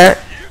you do that,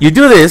 you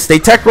do this, they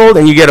tech rolled,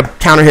 and you get a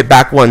counter hit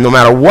back 1. No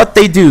matter what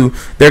they do,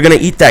 they're gonna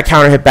eat that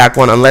counter hit back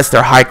 1 unless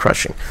they're high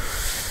crushing.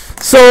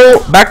 So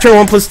back turn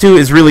 1+2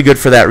 is really good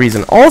for that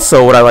reason.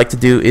 Also, what I like to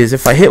do is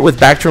if I hit with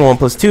back turn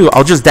 1+2,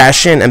 I'll just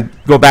dash in and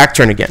go back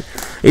turn again.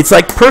 It's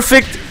like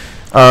perfect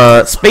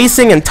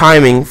spacing and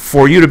timing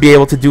for you to be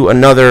able to do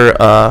another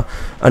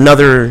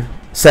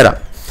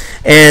setup.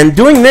 And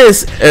doing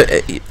this,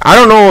 I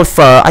don't know if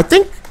I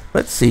think,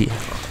 let's see,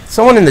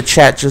 someone in the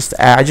chat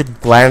I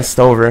just glanced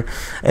over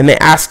and they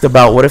asked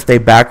about what if they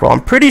back roll. I'm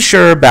pretty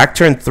sure back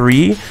turn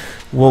 3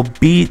 will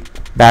beat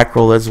back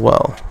roll as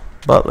well,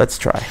 but let's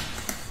try.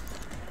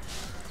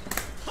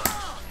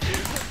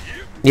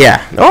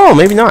 Yeah. Oh,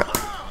 maybe not.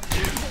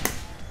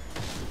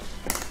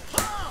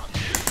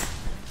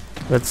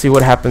 Let's see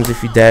what happens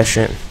if you dash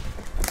in.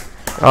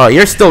 Oh,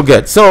 you're still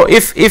good. So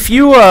if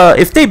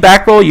they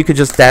back roll, you could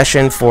just dash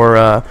in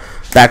for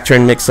back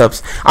turn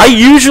mix-ups. I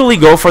usually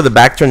go for the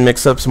back turn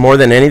mix-ups more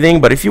than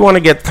anything, but if you want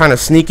to get kind of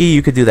sneaky,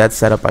 you could do that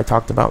setup I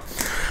talked about.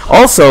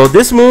 Also,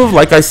 this move,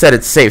 like I said,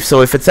 it's safe.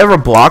 So if it's ever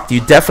blocked,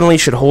 you definitely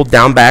should hold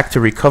down back to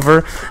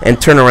recover and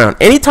turn around.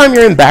 Anytime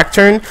you're in back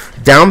turn,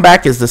 down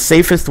back is the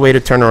safest way to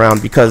turn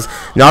around because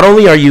not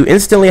only are you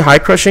instantly high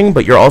crushing,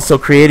 but you're also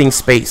creating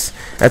space.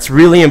 That's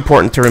really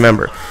important to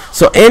remember.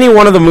 So any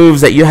one of the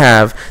moves that you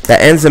have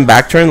that ends in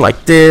back turn,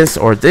 like this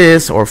or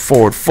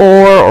forward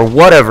 4 or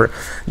whatever,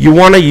 you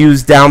want to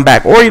use down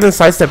back, or even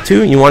side step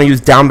 2, you want to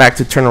use down back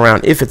to turn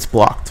around if it's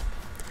blocked.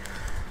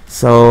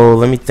 So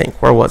let me think,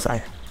 where was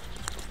I?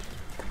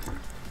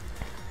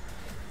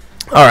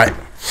 Alright,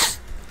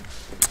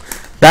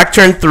 back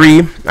turn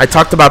 3, I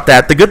talked about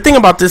that. The good thing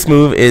about this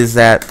move is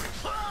that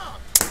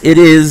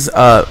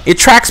it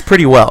tracks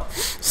pretty well.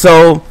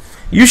 So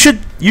you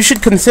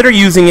should consider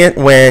using it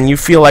when you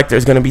feel like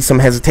there's going to be some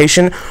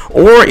hesitation,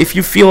 or if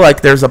you feel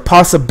like there's a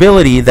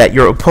possibility that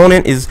your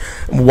opponent is,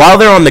 while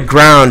they're on the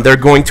ground, they're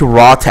going to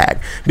raw tag,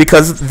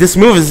 because this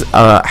move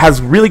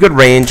has really good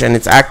range and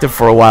it's active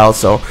for a while,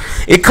 so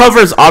it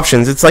covers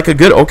options. It's like a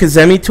good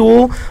Okizeme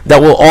tool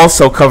that will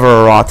also cover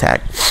a raw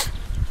tag.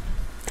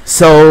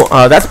 So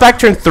that's back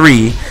turn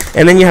 3,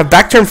 and then you have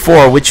back turn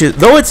 4, which is,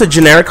 though it's a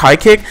generic high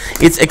kick,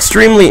 it's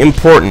extremely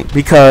important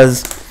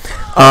because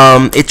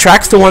it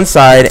tracks to one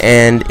side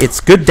and it's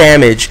good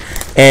damage,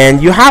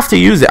 and you have to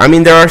use it. I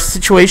mean, there are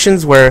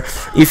situations where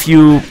if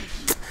you,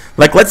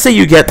 like, let's say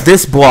you get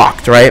this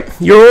blocked, right?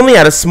 You're only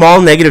at a small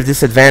negative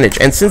disadvantage,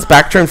 and since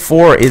back turn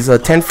 4 is a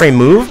 10 frame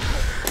move,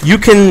 you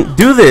can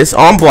do this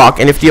on block,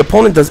 and if the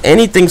opponent does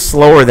anything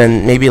slower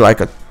than maybe like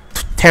a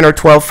 10 or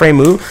 12 frame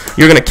move,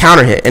 you're going to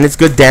counter hit, and it's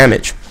good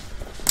damage.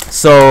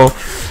 So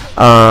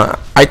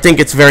I think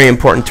it's very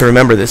important to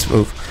remember this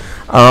move.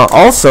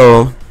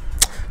 Also,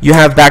 you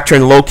have back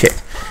turn low kick.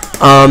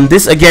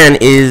 This again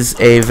is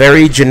a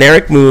very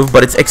generic move,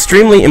 but it's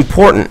extremely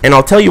important, and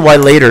I'll tell you why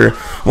later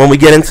when we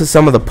get into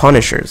some of the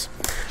punishers.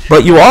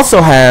 But you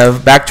also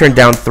have back turn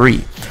down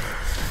 3.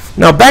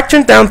 Now back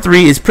turn down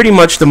 3 is pretty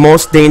much the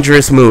most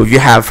dangerous move you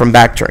have from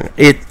back turn.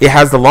 It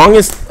has the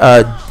longest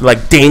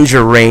like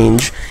danger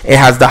range. It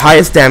has the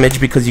highest damage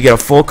because you get a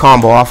full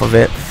combo off of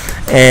it,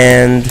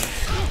 and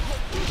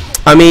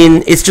I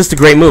mean, it's just a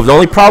great move. The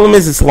only problem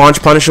is it's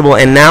launch punishable,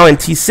 and now in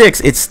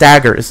T6 it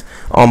staggers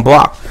on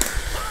block.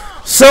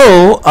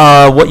 So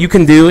what you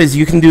can do is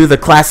you can do the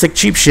classic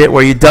cheap shit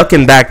where you duck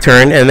in back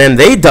turn and then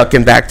they duck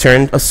in back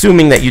turn,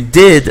 assuming that you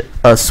did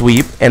a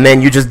sweep, and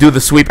then you just do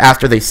the sweep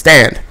after they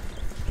stand.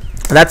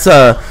 That's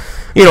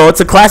you know,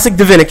 it's a classic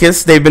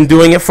Divinicus. They've been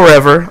doing it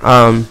forever.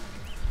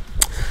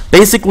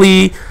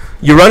 Basically,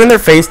 you run in their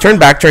face, turn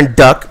back turn,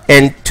 duck,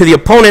 and to the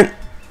opponent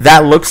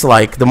that looks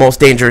like the most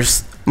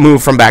dangerous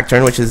move from back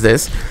turn, which is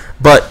this,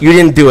 but you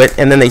didn't do it,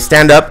 and then they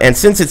stand up, and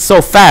since it's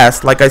so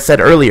fast, like I said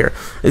earlier,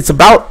 it's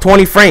about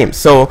 20 frames,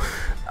 so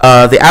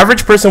the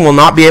average person will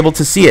not be able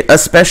to see it,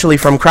 especially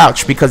from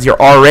crouch, because you're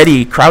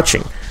already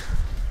crouching.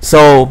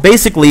 So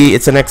basically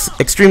it's an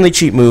extremely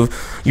cheap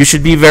move. You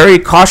should be very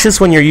cautious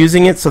when you're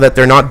using it so that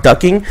they're not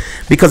ducking,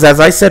 because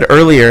as I said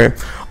earlier,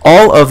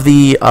 all of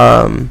the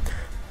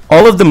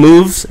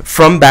moves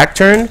from back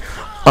turn,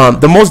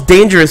 the most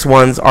dangerous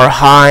ones are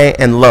high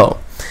and low.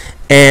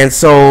 And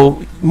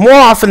so more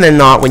often than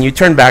not, when you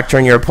turn back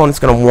turn, your opponent's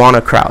going to want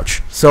to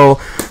crouch. So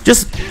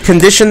just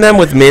condition them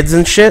with mids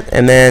and shit,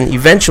 and then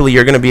eventually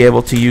you're going to be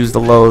able to use the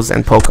lows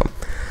and poke them.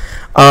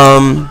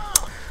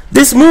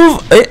 This move,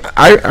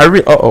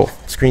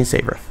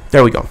 screensaver.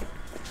 There we go.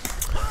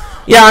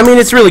 Yeah, I mean,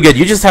 it's really good.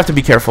 You just have to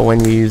be careful when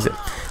you use it.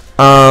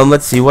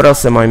 Let's see, what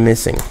else am I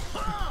missing?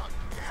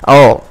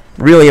 Oh,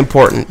 really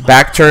important.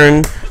 Back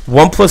turn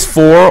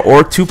 1+4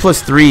 or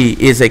 2+3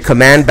 is a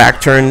command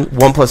back turn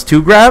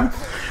 1+2 grab.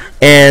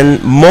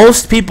 And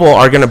most people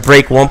are going to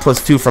break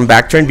 1+2 from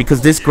back turn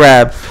because this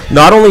grab,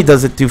 not only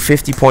does it do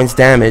 50 points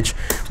damage,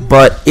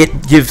 but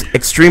it gives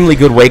extremely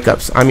good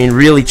wake-ups. I mean,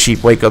 really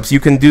cheap wake-ups. You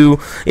can do,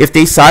 if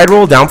they side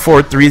roll, down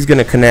forward 3 is going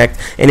to connect.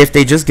 And if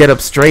they just get up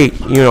straight,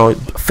 you know,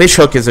 fish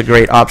hook is a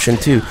great option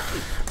too.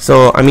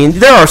 So, I mean,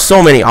 there are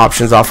so many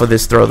options off of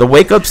this throw. The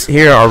wake-ups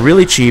here are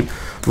really cheap,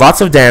 lots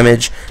of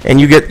damage,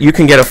 and you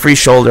can get a free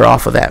shoulder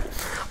off of that.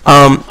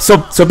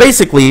 So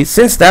basically,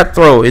 since that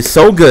throw is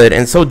so good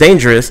and so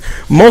dangerous,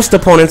 most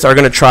opponents are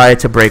going to try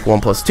to break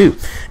 1+2.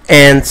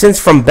 And since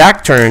from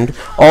back turned,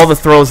 all the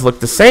throws look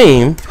the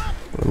same,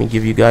 let me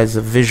give you guys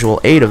a visual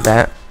aid of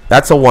that.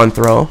 That's a 1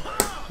 throw,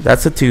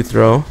 that's a 2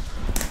 throw,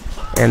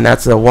 and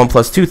that's a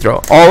 1+2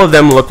 throw. All of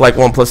them look like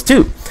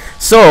 1+2.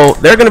 So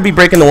they're going to be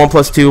breaking the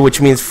 1+2, which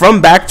means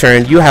from back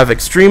turn, you have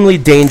extremely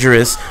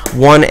dangerous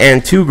 1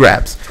 and 2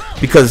 grabs.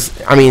 Because,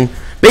 I mean,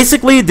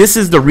 basically, this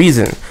is the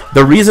reason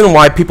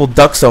why people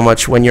duck so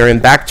much when you're in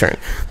back turn,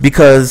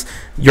 because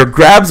your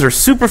grabs are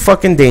super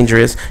fucking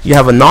dangerous. You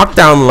have a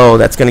knockdown low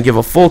that's going to give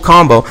a full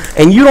combo,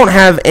 and you don't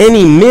have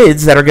any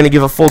mids that are going to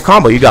give a full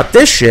combo. You got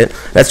this shit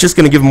that's just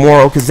going to give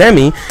more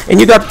Okazemi,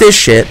 and you got this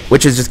shit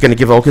which is just going to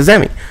give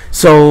Okazemi.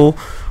 So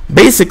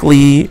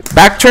basically,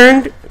 back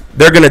turned,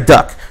 they're going to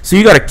duck. So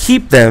you got to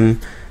keep them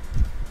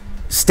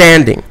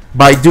standing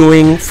by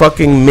doing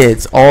fucking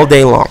mids all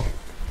day long.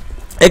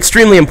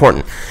 Extremely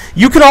important.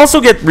 You could also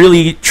get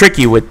really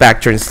tricky with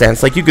back turn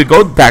stance. Like you could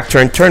go back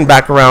turn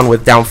back around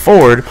with down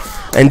forward,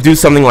 and do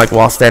something like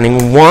wall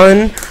standing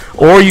 1,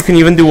 or you can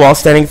even do wall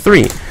standing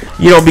 3.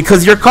 You know,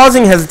 because you're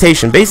causing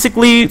hesitation.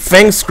 Basically,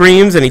 Feng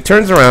screams and he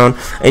turns around,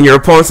 and your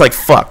opponent's like,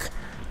 "Fuck,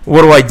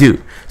 what do I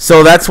do?"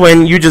 So that's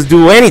when you just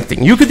do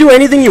anything. You could do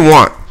anything you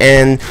want,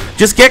 and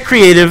just get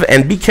creative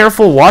and be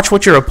careful. Watch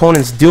what your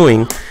opponent's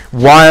doing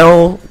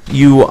while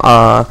you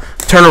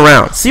turn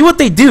around. See what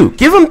they do.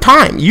 Give them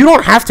time. You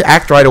don't have to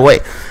act right away.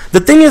 The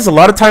thing is, a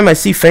lot of time I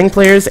see Feng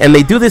players and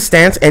they do this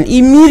stance and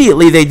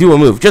immediately they do a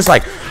move, just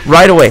like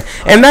right away.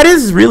 And that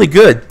is really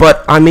good,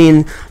 but I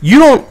mean, you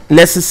don't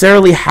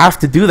necessarily have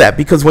to do that,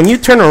 because when you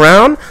turn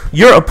around,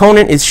 your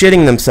opponent is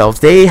shitting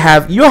themselves. You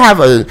have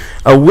a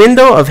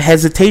window of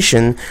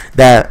hesitation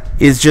that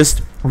is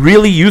just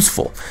really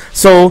useful.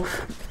 So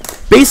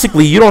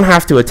basically, you don't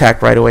have to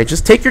attack right away.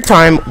 Just take your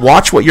time,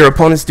 watch what your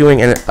opponent's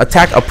doing, and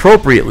attack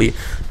appropriately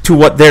to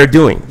what they're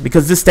doing,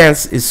 because this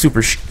stance is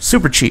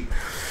super cheap.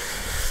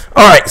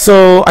 Alright,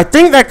 so I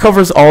think that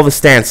covers all the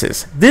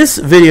stances. This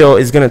video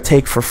is going to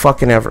take for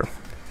fucking ever.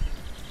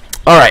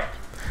 Alright,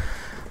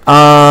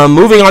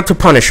 moving on to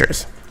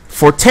punishers.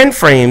 For 10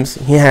 frames,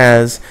 he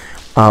has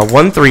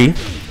 1-3.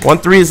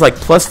 1-3 is like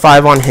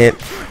 +5 on hit.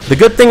 The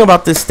good thing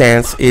about this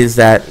stance is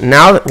that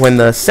now that when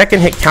the second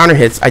hit counter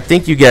hits, I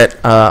think you get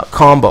a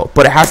combo,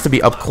 but it has to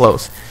be up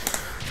close.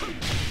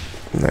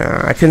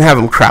 Nah, I couldn't have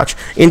him crouch.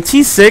 In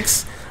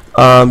T6,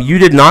 you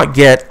did not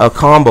get a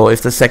combo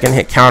if the second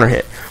hit counter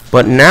hit.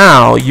 But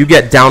now you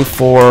get down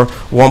for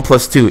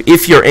 1+2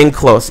 if you're in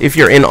close, if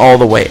you're in all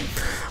the way.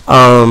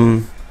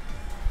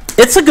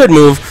 It's a good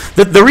move.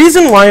 The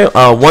reason why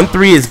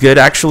 1-3 is good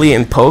actually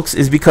in pokes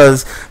is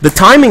because the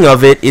timing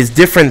of it is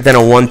different than a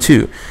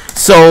 1-2.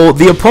 So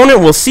the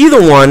opponent will see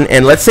the 1,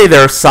 and let's say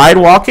they're side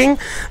walking,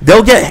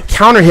 they'll get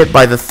counter hit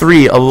by the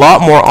 3 a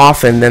lot more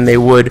often than they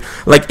would.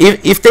 Like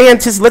if they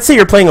anticipate, let's say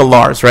you're playing a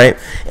Lars, right?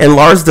 And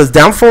Lars does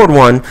down forward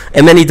 1,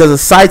 and then he does a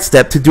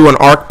sidestep to do an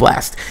arc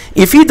blast.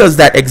 If he does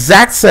that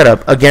exact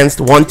setup against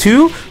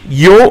 1-2,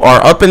 you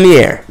are up in the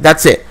air.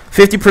 That's it.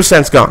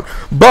 50%'s gone.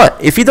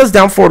 But if he does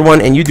down forward 1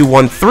 and you do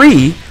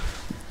 1-3,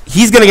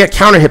 he's going to get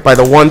counter hit by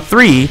the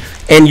 1-3,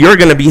 and you're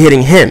going to be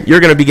hitting him. You're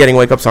going to be getting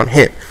wake ups on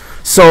him.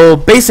 So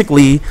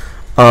basically,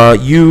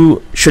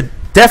 you should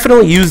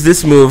definitely use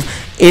this move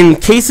in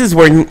cases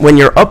where when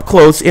you're up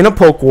close in a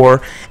poke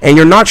war and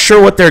you're not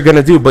sure what they're going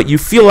to do, but you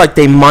feel like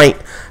they might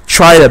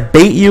try to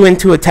bait you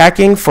into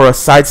attacking for a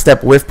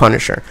sidestep with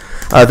Punisher.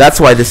 That's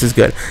why this is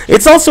good.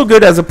 It's also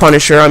good as a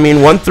Punisher. I mean,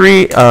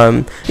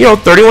 1-3, you know,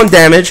 31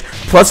 damage,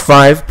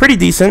 +5, pretty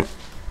decent.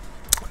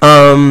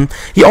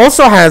 He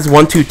also has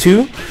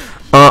 1-2-2.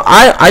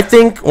 I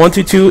think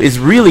 1-2-2 is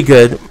really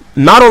good,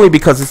 not only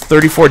because it's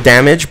 34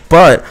 damage,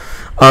 but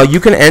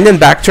you can end in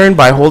back turn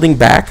by holding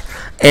back,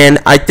 and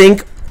I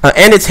think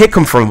and it's hit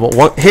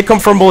confirmable. Hit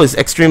confirmable is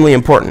extremely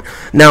important.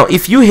 Now,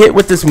 if you hit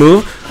with this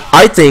move,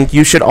 I think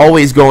you should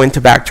always go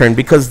into back turn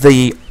because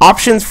the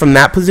options from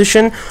that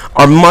position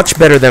are much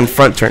better than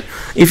front turn.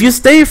 If you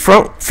stay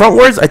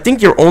frontwards, I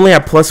think you're only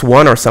at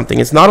 +1 or something.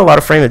 It's not a lot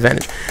of frame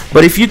advantage.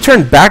 But if you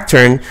turn back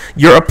turn,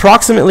 you're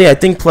approximately, I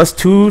think,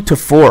 +2 to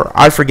 4.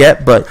 I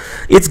forget, but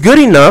it's good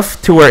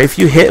enough to where if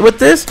you hit with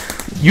this,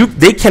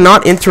 they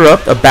cannot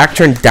interrupt a back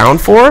turn down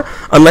 4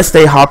 unless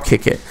they hop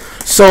kick it.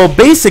 So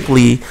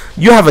basically,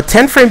 you have a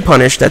 10 frame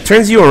punish that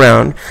turns you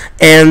around,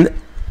 and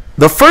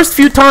the first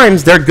few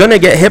times they're gonna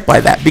get hit by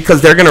that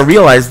because they're gonna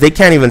realize they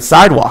can't even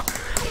sidewalk.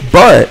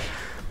 But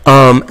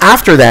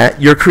after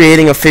that, you're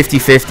creating a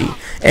 50-50,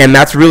 and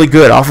that's really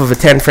good off of a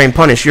 10 frame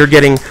punish. You're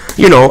getting,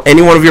 you know,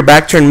 any one of your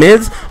back turn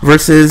mids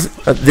versus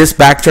this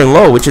back turn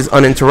low, which is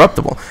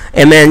uninterruptible.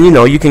 And then, you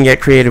know, you can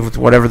get creative with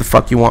whatever the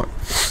fuck you want.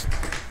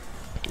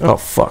 Oh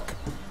fuck.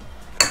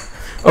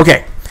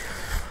 Okay.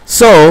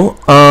 So,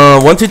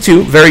 1 to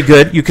 2, very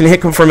good. You can hit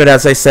confirm it,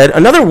 as I said.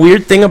 Another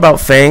weird thing about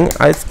Feng,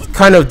 it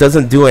kind of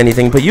doesn't do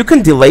anything, but you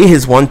can delay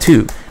his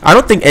 1-2. I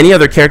don't think any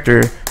other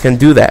character can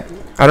do that.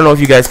 I don't know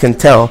if you guys can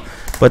tell,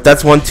 but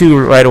that's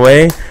 1-2 right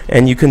away,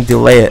 and you can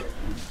delay it.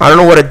 I don't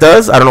know what it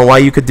does. I don't know why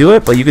you could do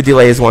it, but you could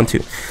delay his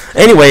 1-2.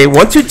 Anyway,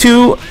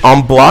 1-2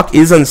 on block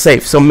is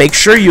unsafe, so make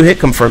sure you hit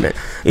confirm it.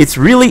 It's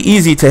really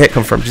easy to hit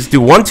confirm. Just do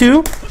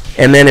 1-2,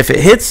 and then if it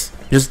hits,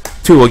 just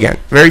 2 again.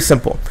 Very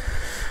simple.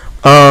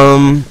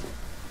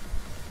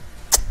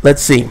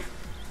 Let's see.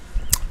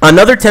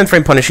 Another 10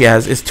 frame punish he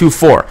has is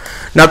 2-4.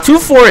 Now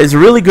 2-4 is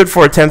really good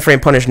for a 10 frame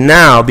punish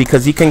now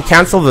because he can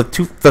cancel the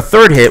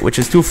third hit, which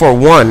is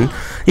 2-4-1.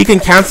 He can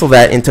cancel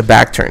that into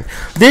back turn.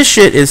 This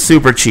shit is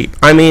super cheap.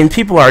 I mean,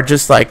 people are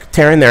just like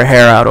tearing their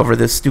hair out over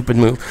this stupid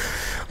move.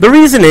 The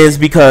reason is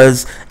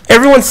because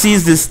everyone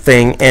sees this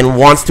thing and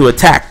wants to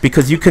attack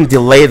because you can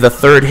delay the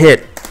third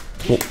hit.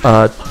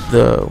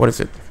 What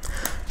is it?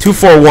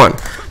 2-4-1.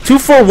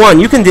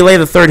 2-4-1, you can delay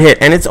the third hit,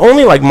 and it's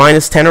only like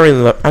 -10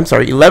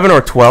 or 11 or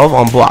 12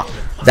 on block,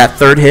 that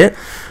third hit.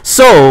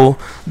 So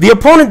the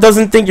opponent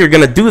doesn't think you're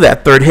going to do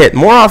that third hit.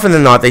 More often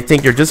than not, they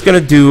think you're just going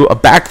to do a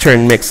back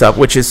turn mix-up,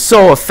 which is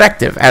so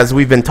effective, as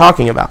we've been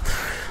talking about.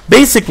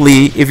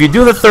 Basically, if you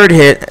do the third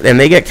hit and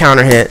they get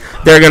counter hit,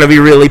 they're going to be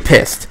really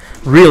pissed.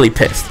 Really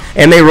pissed,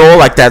 and they roll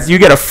like that. So you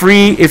get a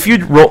free if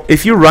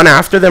you run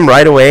after them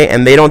right away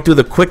and they don't do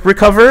the quick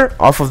recover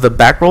off of the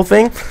back roll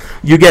thing,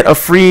 you get a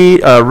free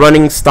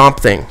running stomp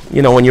thing.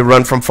 You know, when you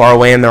run from far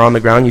away and they're on the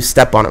ground, you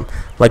step on them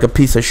like a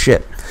piece of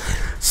shit.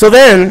 So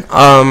then,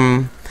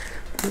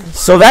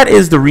 so that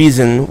is the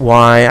reason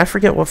why I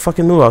forget what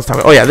fucking move I was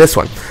talking about. Oh yeah, this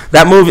one.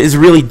 That move is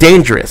really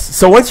dangerous.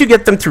 So once you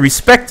get them to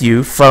respect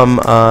you from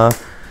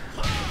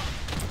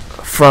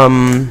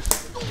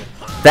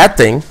that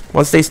thing,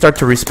 once they start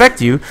to respect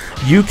you,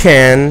 you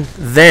can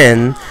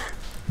then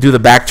do the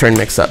back turn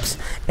mix-ups,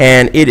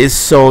 and it is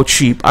so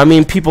cheap. I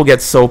mean, people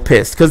get so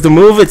pissed because the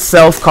move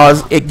itself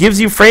it gives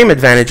you frame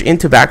advantage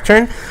into back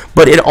turn,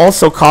 but it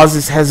also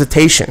causes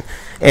hesitation,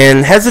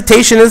 and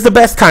hesitation is the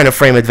best kind of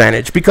frame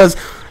advantage because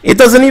it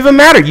doesn't even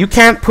matter. You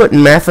can't put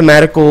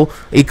mathematical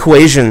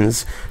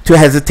equations to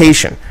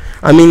hesitation.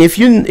 I mean, if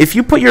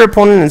you put your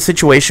opponent in a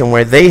situation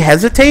where they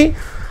hesitate,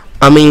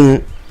 I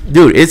mean,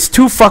 dude, it's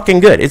too fucking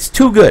good. It's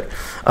too good.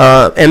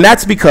 And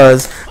that's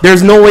because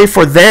there's no way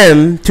for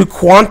them to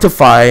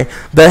quantify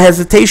the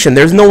hesitation.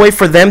 There's no way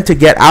for them to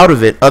get out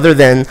of it other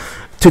than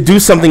to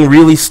do something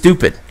really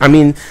stupid. I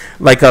mean,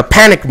 like a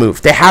panic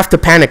move. They have to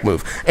panic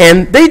move.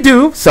 And they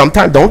do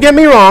sometimes. Don't get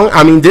me wrong.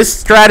 I mean, this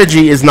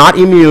strategy is not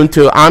immune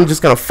to, I'm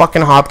just going to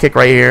fucking hop kick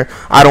right here.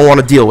 I don't want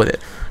to deal with it.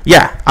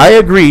 Yeah, I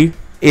agree.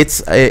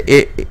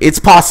 It's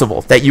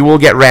possible that you will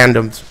get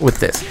randoms with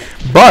this.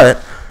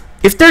 But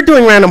if they're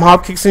doing random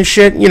hop kicks and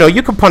shit, you know,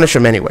 you can punish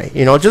them anyway.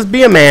 You know, just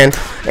be a man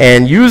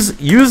and use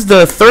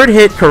the third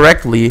hit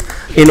correctly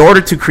in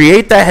order to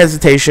create that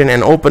hesitation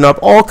and open up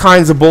all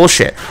kinds of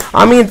bullshit.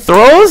 I mean,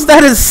 throws,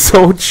 that is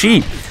so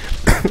cheap.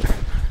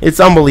 It's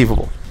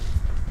unbelievable.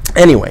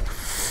 Anyway,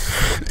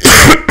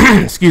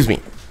 excuse me.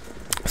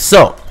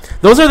 So,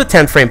 those are the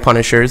 10 frame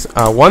punishers.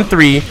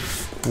 1-3,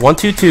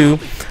 1-2-2,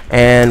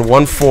 and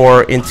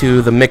 1-4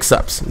 into the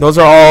mix-ups. Those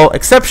are all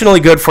exceptionally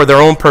good for their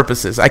own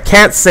purposes. I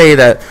can't say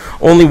that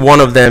only one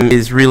of them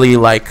is really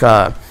like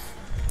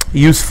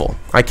useful.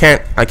 I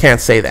can't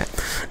say that.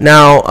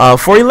 Now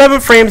for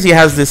 11 frames he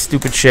has this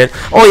stupid shit.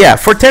 Oh yeah,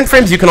 for 10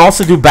 frames you can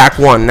also do back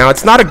 1. Now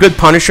it's not a good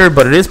punisher,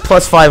 but it is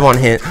 +5 on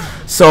hit.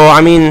 So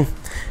I mean,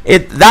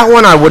 that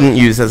one I wouldn't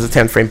use as a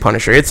 10 frame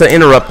punisher. It's an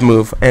interrupt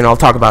move, and I'll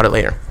talk about it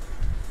later.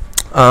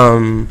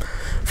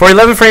 For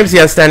 11 frames, he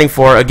has standing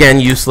 4. Again,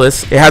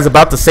 useless. It has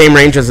about the same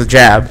range as a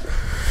jab,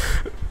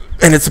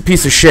 and it's a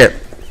piece of shit.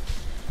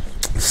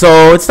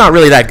 So it's not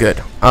really that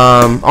good.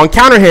 On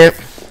counter hit,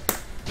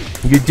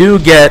 you do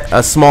get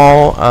a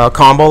small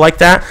combo like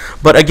that,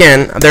 but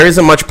again, there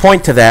isn't much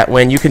point to that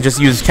when you can just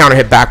use counter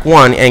hit back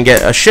 1 and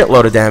get a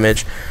shitload of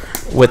damage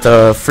with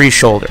a free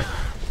shoulder,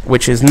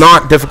 which is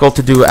not difficult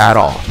to do at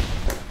all.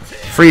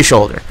 Free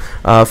shoulder.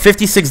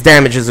 56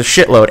 damage is a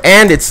shitload,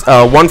 and it's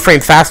 1 frame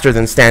faster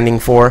than standing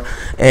 4,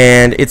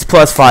 and it's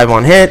 +5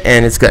 on hit,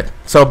 and it's good.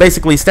 So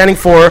basically, standing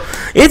 4,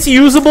 it's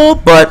usable,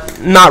 but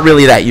not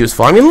really that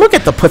useful. I mean, look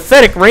at the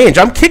pathetic range.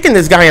 I'm kicking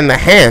this guy in the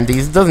hand. He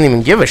doesn't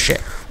even give a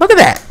shit. Look at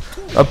that.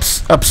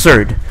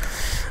 Absurd.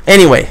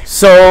 Anyway,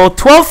 so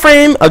 12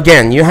 frame,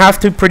 again, you have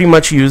to pretty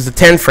much use the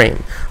 10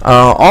 frame.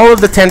 All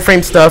of the 10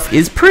 frame stuff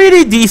is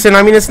pretty decent.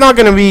 I mean, it's not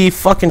going to be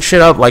fucking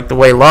shit up like the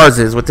way Lars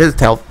is with his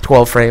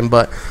 12 frame,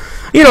 but,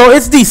 you know,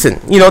 it's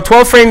decent. You know,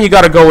 12 frame, you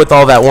got to go with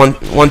all that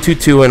 1, 2,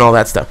 2 and all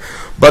that stuff.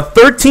 But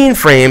 13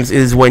 frames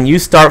is when you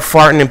start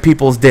farting in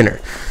people's dinner.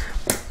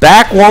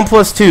 Back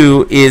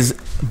 1+2 is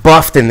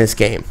buffed in this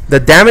game. The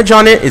damage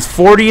on it is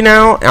 40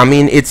 now. I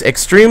mean, it's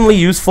extremely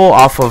useful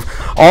off of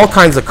all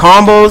kinds of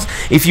combos.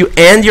 If you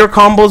end your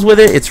combos with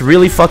it, it's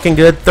really fucking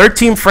good.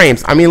 13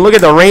 frames. I mean, look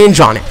at the range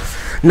on it.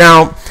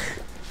 Now,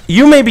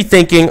 you may be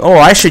thinking, oh,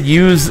 I should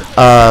use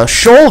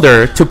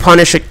shoulder to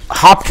punish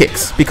hop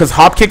kicks, because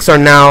hop kicks are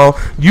now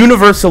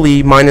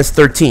universally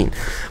 -13.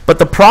 But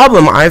the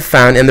problem I've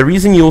found, and the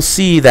reason you'll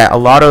see that a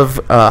lot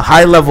of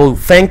high-level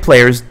Feng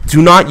players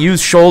do not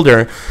use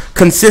shoulder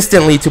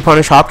consistently to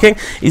punish hop kick,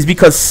 is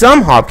because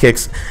some hop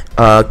kicks,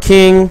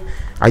 King,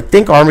 I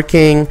think Armor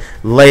King,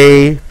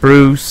 Lei,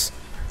 Bruce,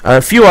 a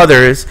few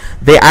others,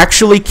 they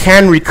actually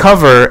can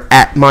recover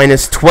at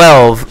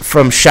 -12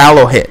 from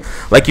shallow hit.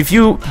 Like if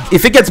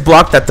it gets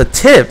blocked at the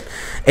tip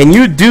and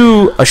you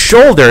do a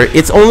shoulder,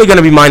 it's only going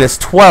to be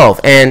 -12,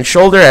 and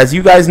shoulder, as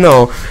you guys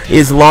know,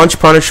 is launch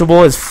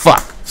punishable as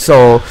fuck.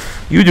 So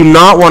you do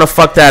not want to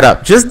fuck that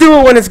up. Just do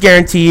it when it's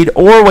guaranteed,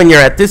 or when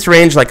you're at this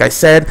range, like I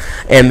said,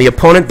 and the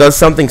opponent does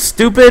something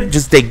stupid,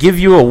 just they give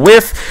you a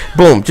whiff,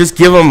 boom, just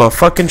give them a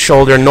fucking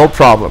shoulder, no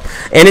problem.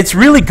 And it's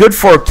really good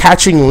for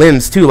catching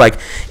limbs too. Like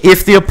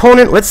if the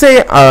opponent, let's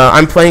say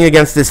I'm playing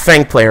against this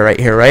Feng player right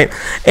here, right,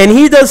 and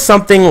he does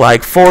something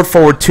like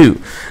forward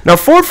 2. Now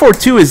forward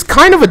 2 is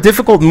kind of a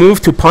difficult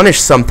move to punish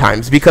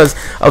sometimes because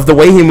of the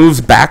way he moves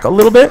back a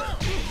little bit.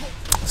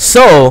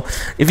 So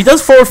if he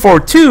does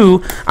forward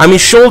 2, I mean,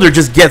 shoulder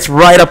just gets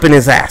right up in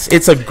his ass.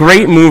 It's a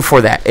great move for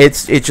that.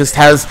 It just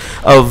has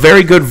a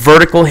very good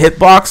vertical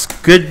hitbox,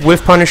 good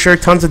whiff punisher,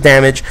 tons of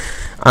damage.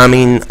 I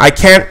mean, I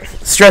can't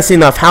stress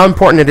enough how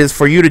important it is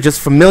for you to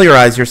just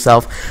familiarize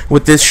yourself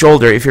with this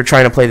shoulder if you're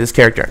trying to play this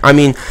character. I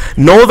mean,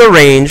 know the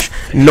range,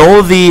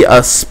 know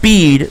the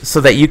speed so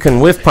that you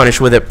can whiff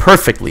punish with it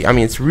perfectly. I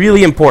mean, it's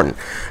really important.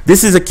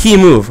 This is a key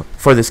move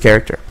for this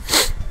character.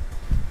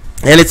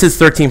 And it's his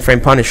 13 frame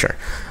punisher.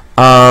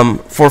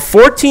 For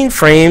 14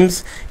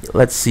 frames,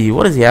 let's see,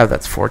 what does he have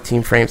that's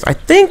 14 frames? I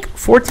think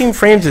 14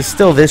 frames is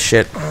still this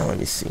shit. Oh, let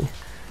me see.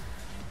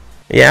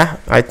 Yeah,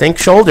 I think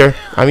shoulder.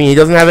 I mean, he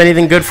doesn't have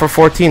anything good for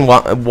 14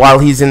 while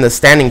he's in the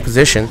standing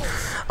position.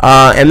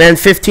 And then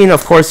 15,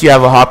 of course, you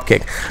have a hop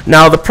kick.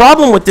 Now, the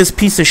problem with this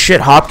piece of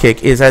shit hop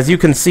kick is, as you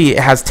can see, it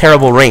has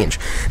terrible range.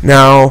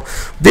 Now,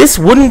 this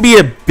wouldn't be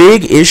a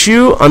big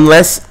issue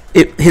unless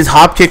his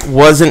hop kick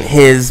wasn't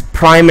his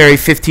primary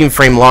 15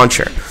 frame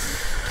launcher.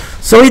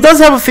 So he does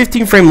have a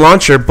 15 frame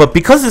launcher, but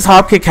because his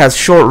hop kick has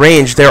short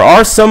range, there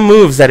are some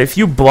moves that if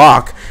you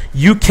block,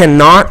 you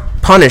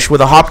cannot punish with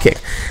a hop kick.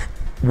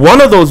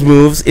 One of those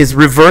moves is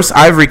reverse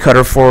ivory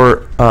cutter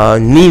for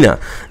Nina.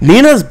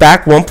 Nina's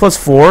back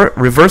 1+4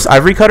 reverse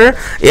ivory cutter.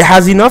 It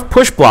has enough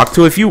push block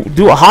to, if you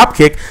do a hop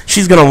kick,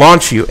 she's gonna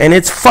launch you, and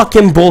it's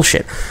fucking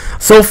bullshit.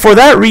 So for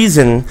that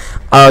reason,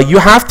 you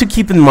have to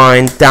keep in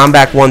mind down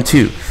back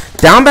 1-2.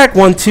 Down back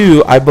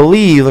 1-2, I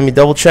believe, let me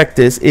double check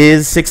this,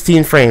 is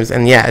 16 frames.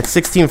 And yeah, it's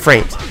 16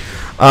 frames.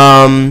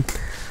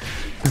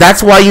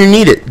 That's why you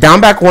need it. Down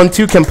back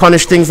 1-2 can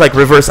punish things like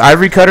reverse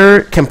ivory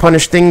cutter, can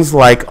punish things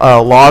like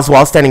laws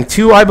while standing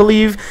 2, I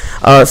believe.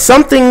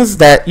 Some things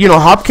that, you know,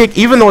 hop kick,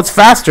 even though it's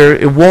faster,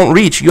 it won't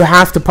reach. You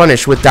have to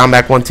punish with down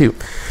back 1-2.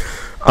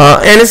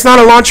 And it's not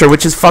a launcher,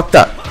 which is fucked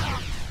up.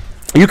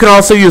 You can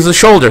also use a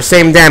shoulder,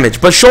 same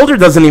damage, but shoulder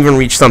doesn't even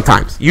reach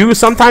sometimes. You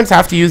sometimes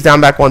have to use down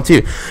back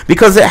 1-2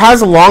 because it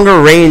has a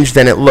longer range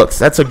than it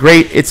looks. It's a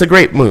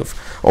great move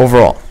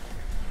overall.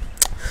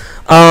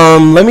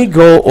 Let me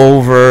go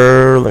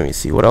over, let me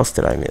see, what else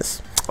did I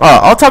miss?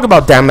 I'll talk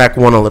about down back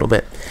 1 a little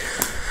bit.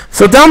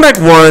 So down back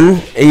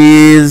 1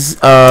 is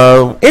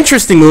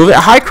interesting move. It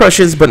high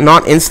crushes but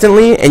not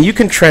instantly, and you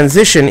can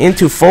transition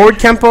into forward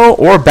kempo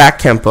or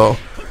back kempo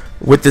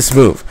with this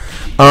move.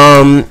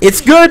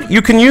 It's good.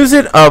 You can use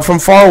it from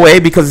far away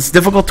because it's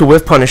difficult to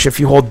whiff punish if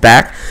you hold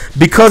back,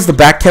 because the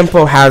back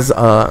kempo has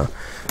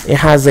it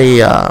has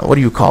a what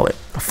do you call it?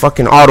 A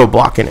fucking auto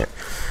block in it.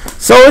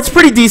 So it's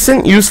pretty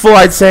decent, useful,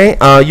 I'd say.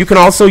 You can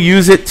also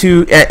use it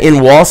to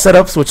in wall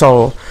setups, which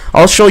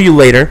I'll show you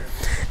later.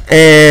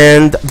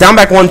 And down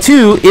back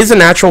 1-2 is a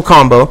natural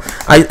combo.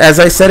 As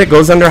I said, it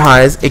goes under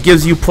highs. It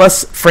gives you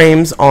plus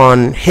frames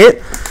on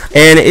hit,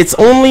 and it's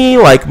only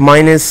like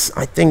minus,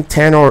 I think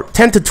 10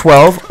 to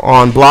 12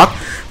 on block,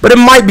 but it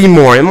might be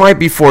more. It might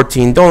be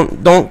 14.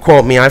 Don't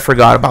quote me. I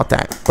forgot about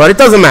that. But it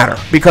doesn't matter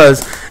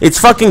because it's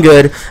fucking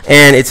good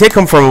and it's hit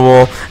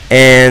confirmable,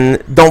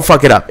 and don't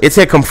fuck it up. It's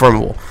hit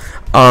confirmable.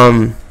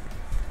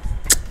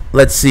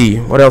 let's see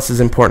what else is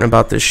important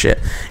about this shit.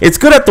 It's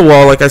good at the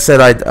wall, like I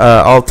said.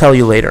 I'll tell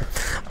you later.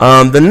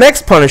 The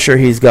next Punisher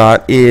he's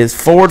got is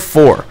forward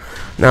 4.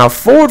 Now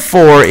forward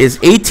 4 is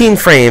 18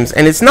 frames,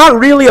 and it's not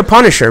really a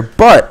Punisher,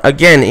 but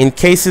again, in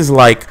cases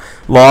like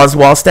Laws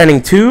while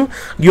standing 2,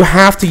 you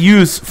have to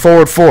use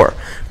forward 4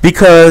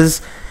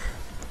 because,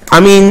 I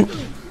mean,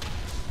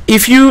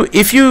 if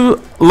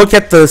you look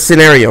at the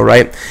scenario,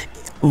 right?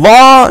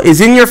 Law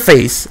is in your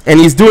face and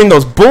he's doing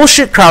those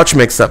bullshit crouch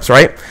mix-ups,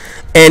 right?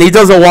 And he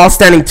does a wall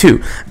standing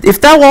 2.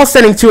 If that wall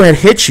standing 2 had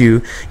hit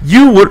you,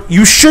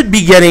 you should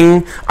be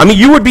getting, I mean,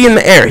 you would be in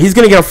the air. He's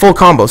going to get a full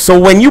combo. So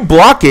when you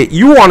block it,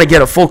 you want to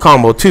get a full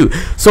combo too.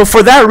 So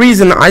for that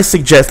reason, I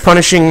suggest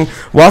punishing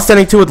wall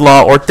standing 2 with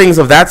Law or things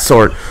of that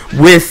sort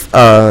with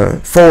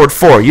forward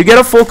 4. You get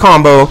a full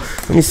combo.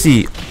 Let me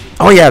see.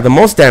 Oh yeah, the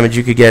most damage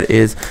you could get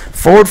is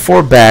forward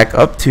 4 back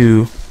up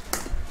to,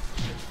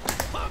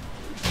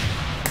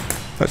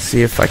 let's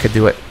see if I could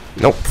do it.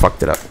 Nope,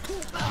 fucked it up.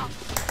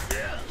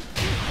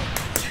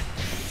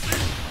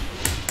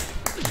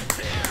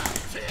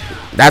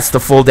 That's the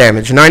full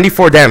damage,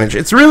 94 damage.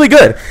 It's really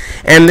good,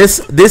 and this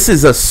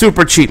is a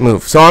super cheap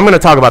move. So I'm going to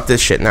talk about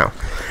this shit now.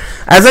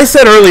 As I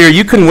said earlier,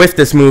 you can whiff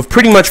this move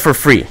pretty much for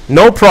free,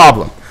 no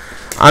problem.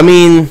 I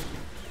mean,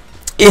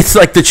 it's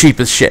like the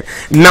cheapest shit.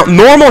 Now,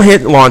 normal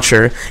hit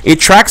launcher, it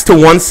tracks to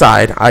one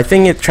side. I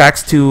think it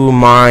tracks to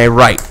my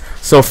right.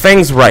 So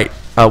Feng's right.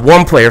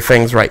 One player,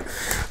 Feng's right.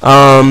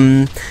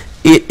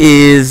 It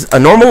is a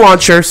normal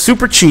launcher,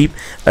 super cheap.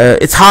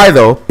 It's high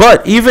though,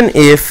 but even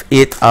if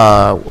it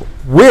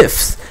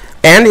whiffs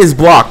and is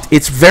blocked,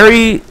 it's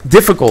very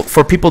difficult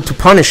for people to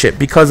punish it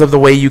because of the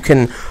way you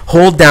can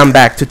hold down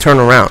back to turn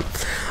around.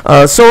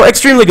 So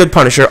extremely good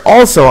Punisher.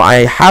 Also,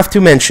 I have to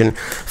mention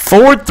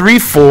forward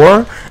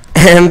 3-4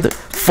 and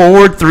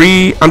forward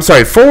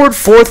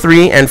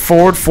 4-3 and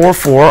forward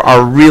 4-4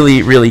 are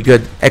really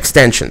good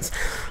extensions.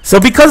 So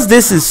because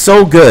this is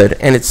so good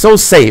and it's so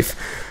safe,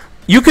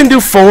 you can do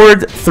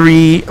forward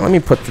 3. Let me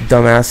put the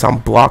dumbass on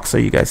block so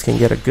you guys can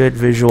get a good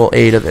visual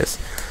aid of this.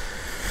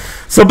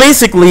 So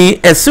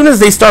basically, as soon as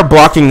they start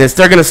blocking this,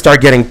 they're going to start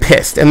getting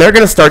pissed. And they're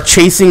going to start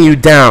chasing you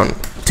down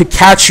to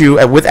catch you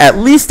with at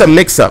least a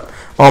mix-up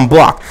on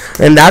block.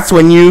 And that's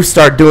when you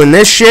start doing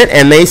this shit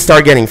and they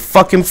start getting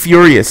fucking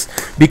furious.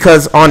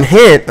 Because on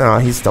hit, oh,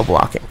 he's still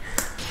blocking.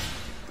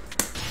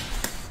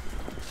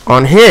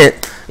 On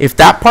hit, if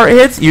that part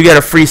hits, you get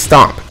a free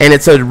stomp. And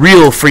it's a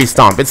real free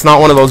stomp. It's not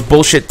one of those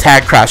bullshit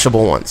tag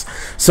crashable ones.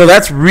 So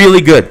that's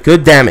really good.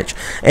 Good damage.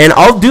 And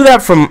I'll do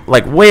that from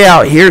like way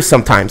out here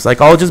sometimes.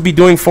 Like I'll just be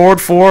doing forward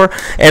 4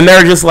 and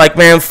they're just like,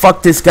 man,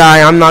 fuck this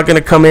guy. I'm not going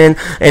to come in.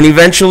 And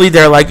eventually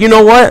they're like, you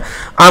know what?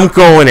 I'm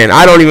going in.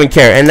 I don't even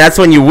care. And that's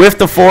when you whiff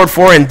the forward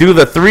 4 and do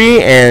the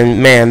 3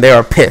 and man, they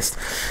are pissed.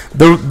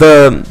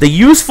 The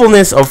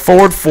usefulness of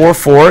forward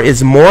 4-4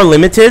 is more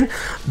limited.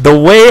 The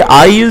way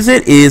I use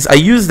it is I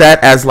use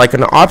that as like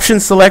an option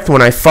select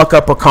when I fuck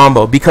up a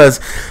combo, because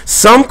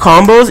some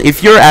combos,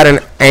 if you're at an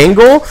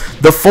angle,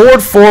 the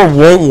forward 4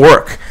 won't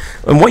work.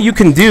 And what you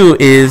can do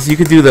is you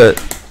could do the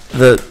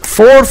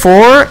forward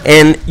 4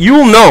 and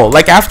you'll know,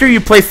 like after you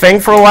play Feng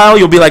for a while,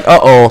 you'll be like,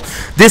 uh-oh,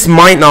 this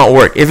might not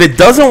work. If it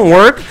doesn't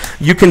work,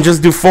 you can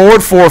just do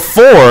forward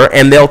 4-4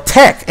 and they'll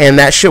tech and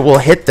that shit will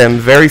hit them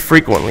very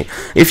frequently.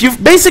 If you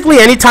basically,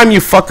 anytime you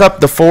fuck up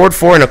the forward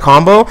 4 in a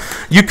combo,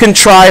 you can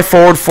try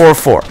forward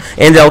 4-4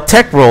 and they'll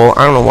tech roll.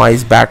 I don't know why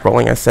he's back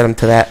rolling. I set him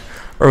to that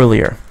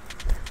earlier.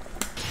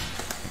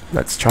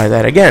 Let's try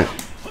that again.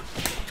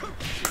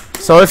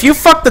 So if you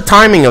fuck the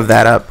timing of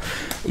that up,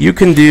 you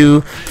can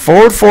do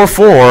forward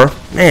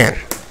 4-4. Man,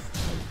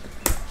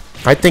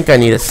 I think I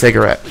need a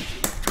cigarette.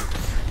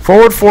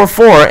 Forward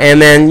 4-4, and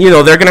then, you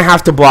know, they're going to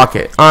have to block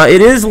it.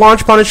 It is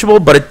launch punishable,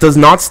 but it does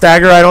not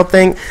stagger, I don't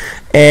think.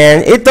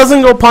 And it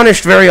doesn't go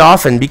punished very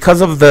often because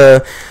of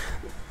the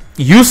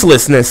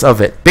uselessness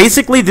of it.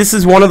 Basically, this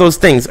is one of those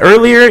things.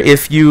 Earlier,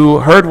 if you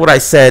heard what I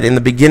said in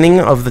the beginning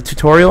of the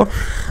tutorial,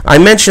 I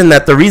mentioned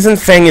that the reason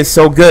Feng is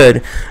so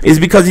good is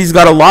because he's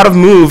got a lot of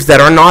moves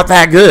that are not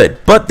that good,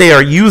 but they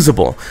are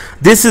usable.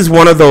 This is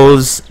one of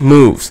those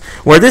moves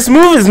where this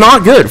move is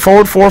not good,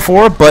 forward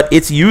 4-4, but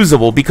it's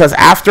usable because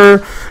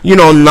after, you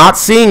know, not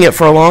seeing it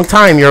for a long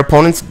time, your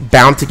opponent's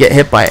bound to get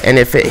hit by it. And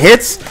if it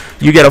hits,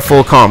 you get a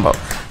full combo.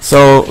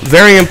 So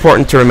very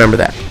important to remember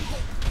that.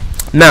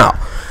 Now,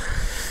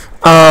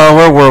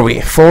 where were we?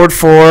 Forward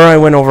 4, I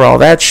went over all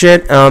that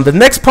shit. The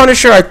next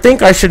Punisher I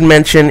think I should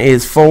mention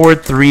is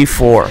forward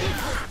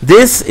 3-4.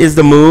 This is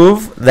the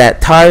move that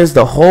ties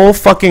the whole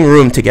fucking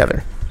room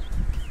together.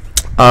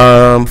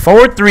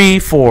 Forward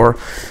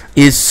 3-4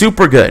 is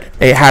super good.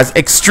 It has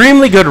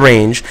extremely good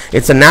range.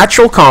 It's a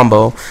natural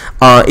combo.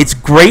 It's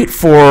great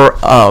for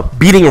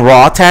beating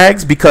raw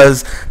tags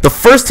because the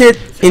first hit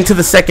into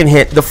the second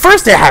hit, the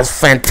first hit has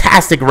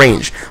fantastic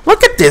range.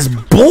 Look at this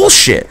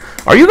bullshit.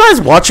 Are you guys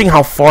watching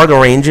how far the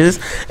range is?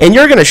 And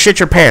you're gonna shit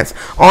your pants.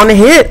 On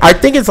hit, I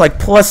think it's like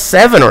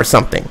 +7 or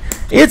something.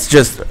 It's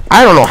just,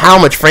 I don't know how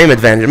much frame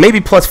advantage, maybe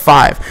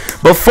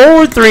 +5. But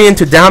forward 3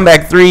 into down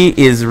back 3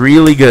 is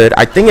really good.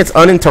 I think it's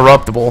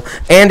uninterruptible,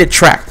 and it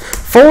tracked.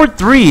 Forward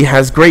 3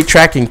 has great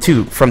tracking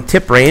too from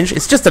tip range.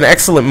 It's just an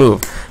excellent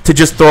move to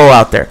just throw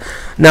out there.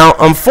 Now,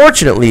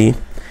 unfortunately,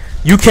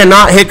 you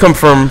cannot hit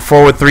confirm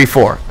forward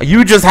 3-4.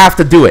 You just have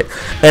to do it.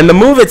 And the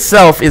move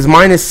itself is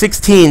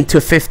 -16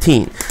 to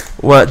 15,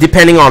 well,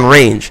 depending on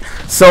range.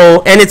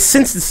 So, and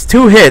since it's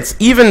 2 hits,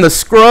 even the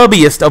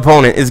scrubbiest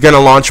opponent is going to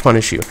launch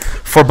punish you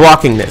for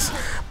blocking this.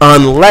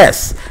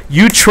 Unless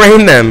you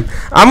train them.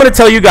 I'm going to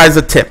tell you guys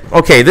a tip.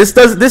 Okay, this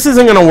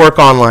isn't going to work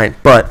online,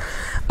 but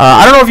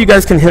I don't know if you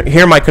guys can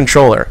hear my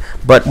controller,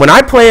 but when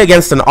I play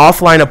against an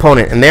offline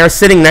opponent and they are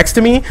sitting next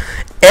to me,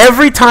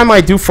 every time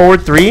I do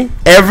forward 3,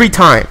 every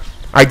time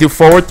I do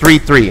forward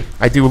 3-3,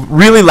 I do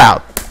really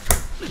loud.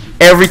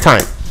 Every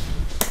time.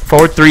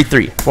 Forward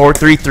 3-3, forward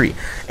 3-3.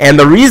 And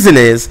the reason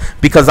is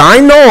because I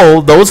know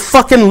those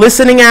fucking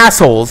listening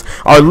assholes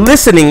are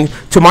listening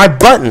to my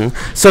button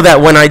so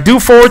that when I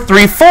do forward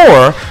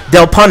 3-4,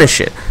 they'll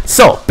punish it.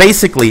 So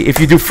basically, if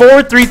you do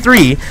forward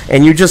 3-3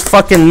 and you just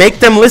fucking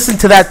make them listen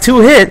to that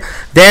 2-hit,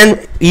 then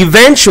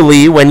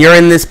eventually when you're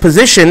in this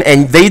position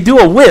and they do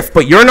a whiff,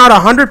 but you're not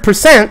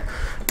 100%,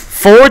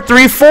 forward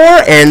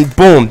 3-4, and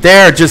boom,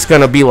 they're just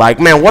gonna be like,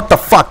 man, what the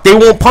fuck? They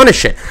won't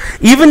punish it.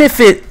 Even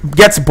if it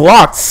gets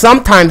blocked,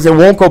 sometimes it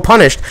won't go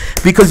punished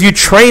because you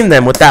train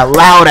them with that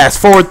loud ass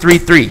forward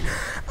 3-3.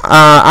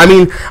 I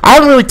mean, I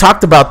haven't really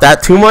talked about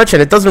that too much,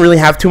 and it doesn't really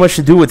have too much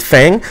to do with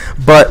Feng,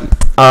 but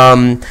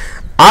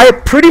I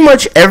pretty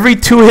much every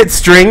 2-hit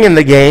string in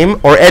the game,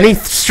 or any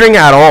string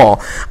at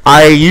all,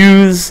 I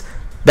use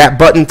that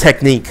button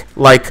technique.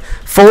 Like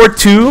forward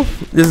 2,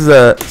 this is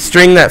a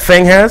string that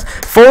Feng has.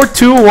 Forward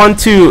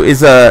 2-1-2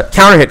 is a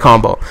counter hit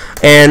combo,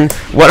 and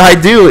what I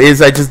do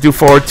is I just do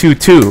forward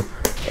 2-2,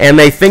 and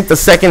they think the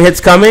second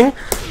hit's coming,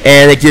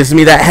 and it gives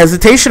me that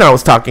hesitation I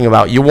was talking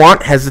about. You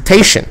want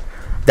hesitation.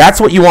 That's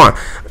what you want.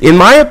 In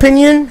my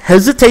opinion,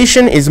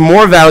 hesitation is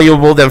more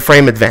valuable than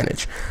frame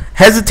advantage.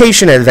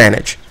 Hesitation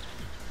advantage.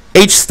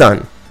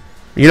 H-stun.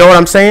 You know what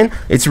I'm saying?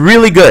 It's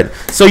really good.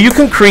 So you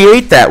can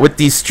create that with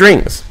these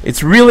strings.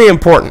 It's really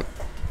important.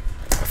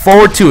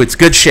 Forward 2, it's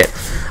good shit.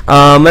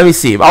 Let me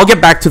see. I'll get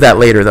back to that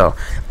later, though.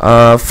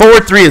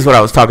 Forward 3 is what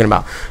I was talking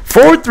about.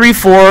 Forward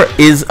 3-4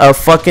 is a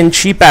fucking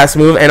cheap-ass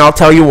move, and I'll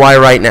tell you why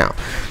right now.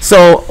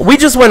 So we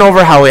just went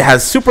over how it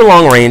has super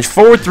long range.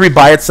 Forward 3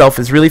 by itself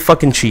is really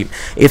fucking cheap.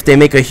 If they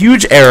make a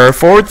huge error,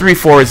 forward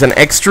 3-4 is an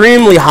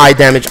extremely high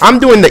damage. I'm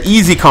doing the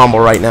easy combo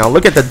right now.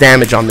 Look at the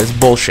damage on this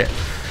bullshit.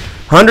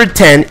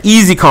 110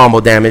 easy combo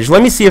damage.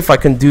 Let me see if I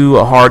can do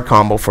a hard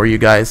combo for you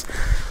guys.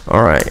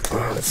 Alright,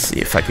 let's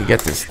see if I can get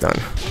this done.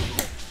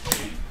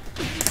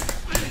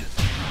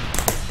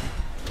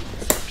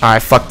 I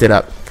fucked it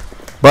up.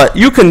 But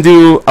you can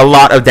do a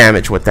lot of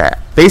damage with that.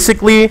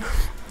 Basically,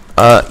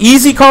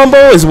 easy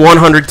combo is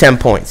 110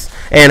 points.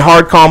 And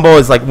hard combo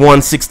is like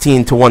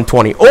 116 to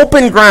 120.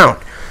 Open ground.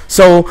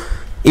 So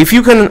if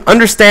you can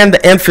understand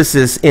the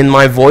emphasis in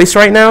my voice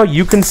right now,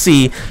 you can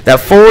see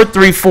that forward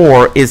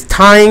 3-4 is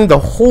tying the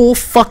whole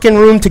fucking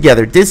room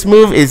together. This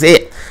move is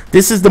it.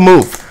 This is the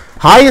move.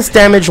 Highest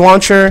damage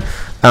launcher,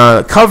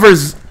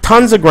 covers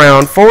tons of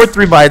ground. Forward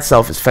 3 by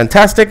itself is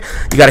fantastic.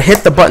 You got to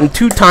hit the button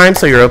 2 times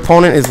so your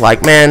opponent is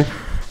like, man,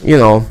 you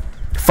know,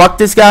 fuck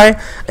this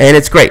guy, and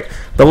it's great.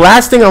 The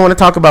last thing I want to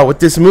talk about with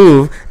this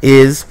move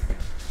is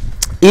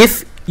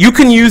if you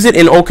can use it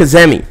in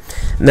Okazemi.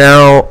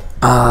 Now,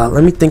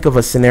 let me think of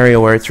a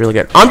scenario where it's really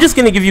good. I'm just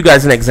going to give you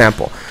guys an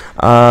example.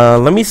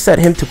 Let me set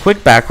him to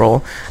quick back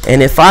roll,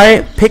 and if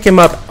I pick him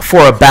up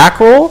for a back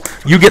roll,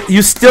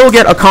 you still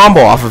get a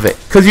combo off of it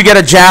because you get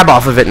a jab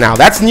off of it now.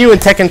 That's new in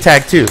Tekken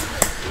Tag 2.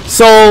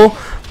 So,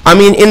 I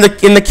mean, in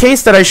the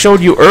case that I showed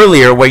you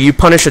earlier, where you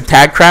punish a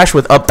tag crash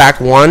with up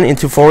back 1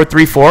 into forward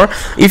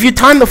 3-4, if you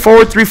time the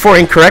forward 3-4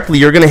 incorrectly,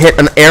 you're going to hit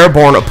an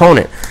airborne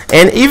opponent.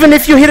 And even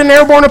if you hit an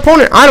airborne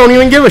opponent, I don't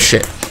even give a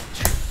shit.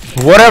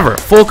 Whatever,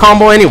 full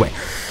combo anyway.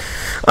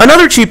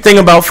 Another cheap thing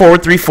about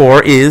forward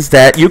 3-4 is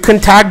that you can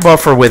tag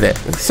buffer with it.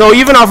 So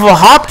even off of a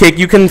hop kick,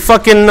 you can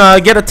fucking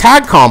get a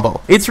tag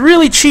combo. It's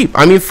really cheap.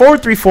 I mean,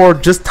 forward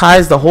 3-4 just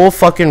ties the whole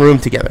fucking room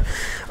together.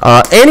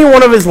 Any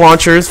one of his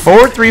launchers,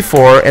 forward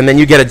 3-4, and then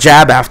you get a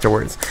jab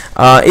afterwards.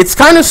 It's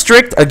kind of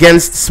strict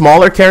against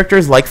smaller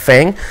characters like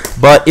Feng,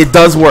 but it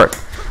does work.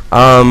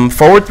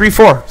 Forward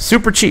 3-4,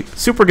 super cheap,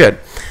 super good.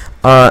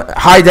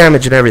 High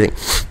damage and everything.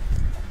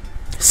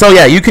 So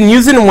yeah, you can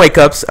use it in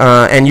wake-ups,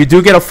 and you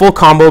do get a full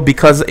combo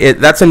because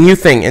that's a new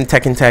thing in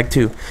Tekken Tag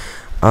 2.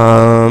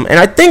 And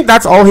I think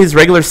that's all his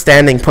regular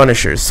standing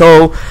punishers.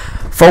 So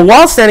for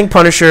while standing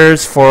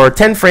punishers, for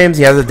 10 frames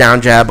he has a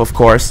down jab, of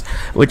course,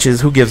 which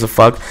is who gives a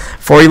fuck.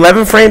 For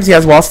 11 frames he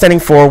has while standing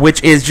 4,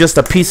 which is just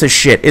a piece of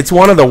shit. It's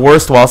one of the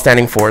worst while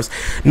standing 4s.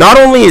 Not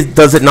only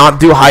does it not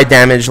do high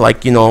damage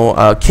like, you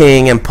know,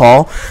 King and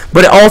Paul,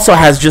 but it also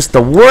has just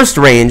the worst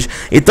range.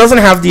 It doesn't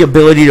have the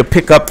ability to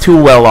pick up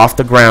too well off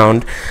the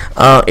ground.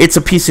 It's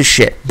a piece of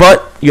shit.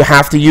 But you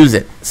have to use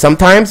it.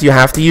 Sometimes you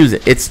have to use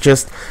it. It's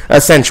just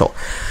essential.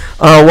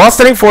 While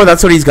standing 4,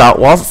 that's what he's got.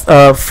 While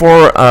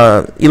for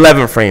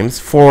 11 frames.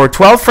 For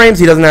 12 frames,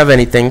 he doesn't have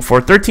anything.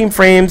 For 13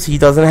 frames, he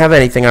doesn't have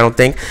anything, I don't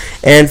think.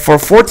 And for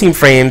 14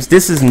 frames,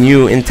 this is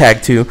new in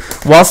Tag 2.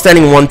 While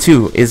standing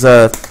 1-2 is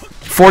a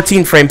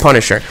 14 frame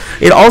Punisher.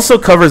 It also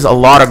covers a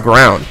lot of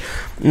ground.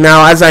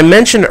 Now, as I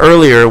mentioned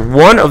earlier,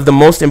 one of the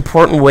most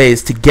important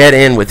ways to get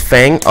in with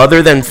Feng,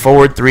 other than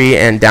forward 3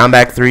 and down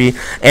back 3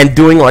 and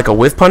doing like a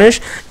whiff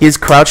punish, is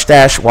crouch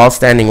dash while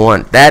standing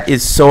 1. That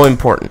is so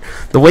important.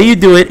 The way you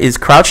do it is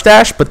crouch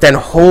dash, but then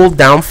hold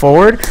down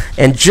forward,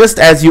 and just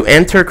as you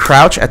enter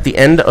crouch at the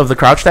end of the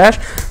crouch dash,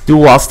 do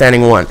while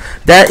standing 1.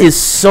 That is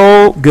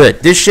so good.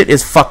 This shit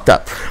is fucked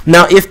up.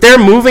 Now, if they're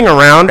moving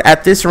around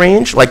at this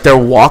range, like they're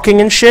walking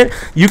and shit,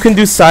 you can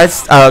do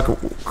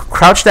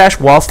crouch dash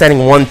while standing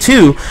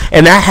 1-2,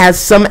 and that has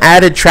some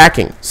added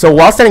tracking. So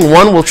while standing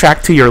 1 will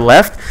track to your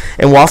left,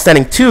 and while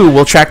standing 2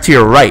 will track to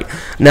your right.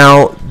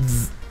 Now,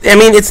 I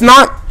mean, it's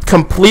not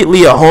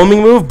completely a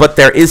homing move, but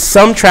there is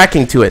some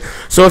tracking to it.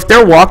 So if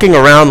they're walking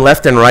around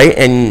left and right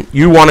and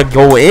you want to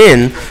go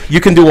in,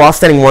 you can do while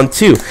standing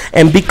 1-2.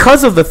 And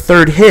because of the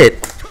third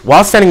hit,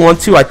 while standing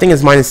 1-2 I think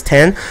is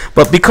 -10,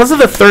 but because of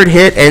the third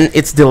hit and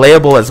it's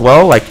delayable as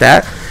well, like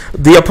that,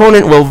 the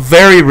opponent will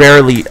very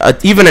rarely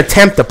even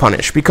attempt to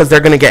punish because they're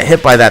going to get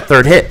hit by that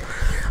third hit.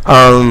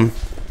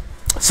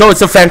 So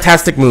it's a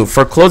fantastic move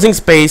for closing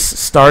space,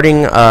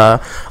 starting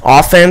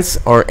offense,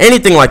 or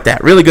anything like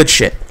that. Really good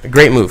shit. A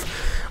great move.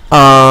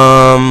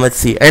 Let's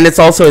see. And it's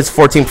also his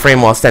 14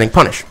 frame while standing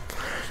punish.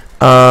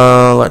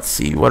 Let's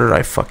see. What did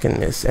I fucking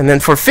miss? And then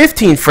for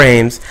 15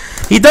 frames,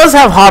 he does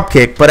have hop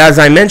kick, but as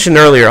I mentioned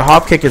earlier,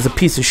 hop kick is a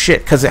piece of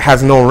shit because it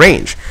has no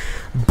range.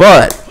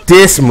 But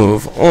this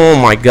move, oh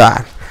my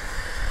god.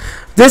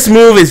 This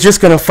move is just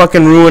gonna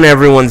fucking ruin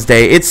everyone's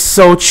day. It's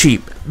so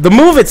cheap. The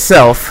move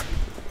itself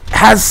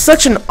has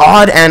such an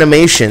odd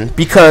animation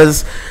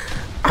because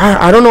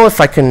I don't know if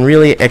I can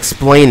really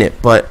explain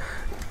it, but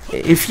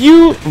if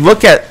you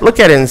look at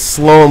it in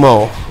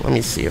slow-mo, let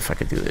me see if I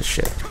could do this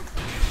shit.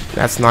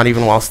 That's not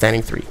even while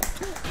standing 3.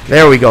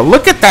 There we go.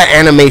 Look at that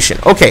animation.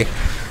 Okay,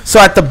 so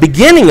at the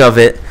beginning of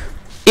it,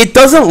 it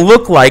doesn't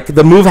look like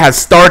the move has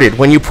started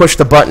when you push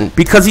the button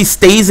because he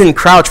stays in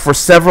crouch for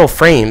several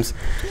frames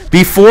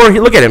before he,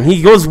 look at him,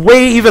 he goes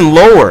way even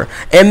lower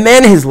and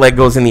then his leg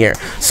goes in the air.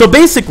 So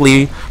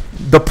basically,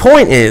 the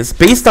point is,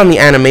 based on the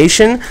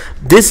animation,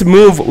 this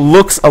move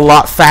looks a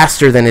lot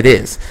faster than it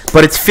is,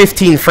 but it's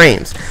 15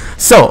 frames.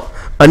 So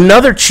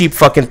another cheap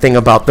fucking thing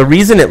about the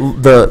reason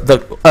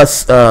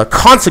the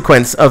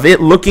consequence of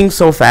it looking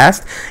so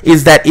fast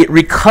is that it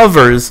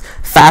recovers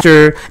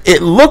faster.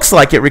 It looks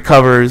like it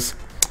recovers.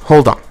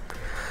 Hold on.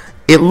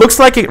 It looks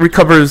like it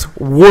recovers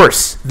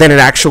worse than it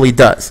actually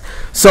does.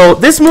 So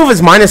this move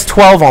is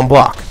 -12 on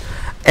block,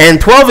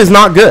 and 12 is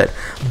not good.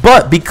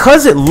 But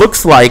because it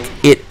looks like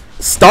it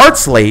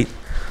starts late,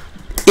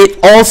 it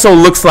also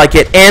looks like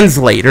it ends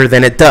later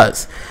than it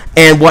does.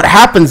 And what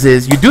happens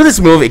is you do this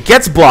move, it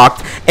gets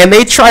blocked, and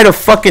they try to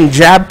fucking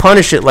jab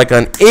punish it like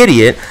an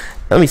idiot.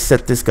 Let me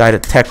set this guy to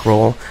tech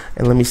roll,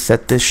 and let me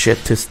set this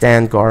shit to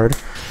stand guard.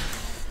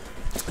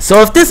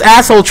 So if this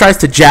asshole tries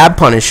to jab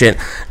punish it,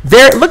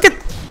 there, look at,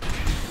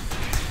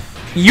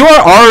 you are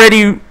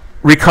already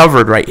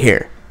recovered right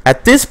here.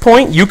 At this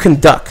point, you can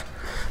duck.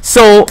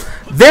 So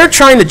they're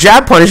trying to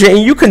jab punish it, and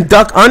you can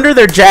duck under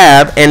their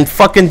jab and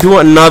fucking do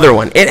another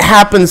one. It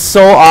happens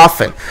so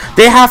often.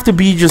 They have to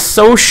be just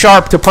so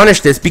sharp to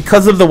punish this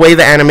because of the way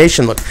the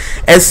animation looks.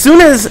 As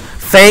soon as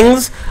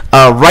Feng's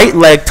right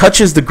leg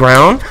touches the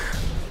ground,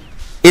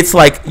 it's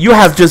like you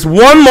have just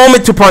one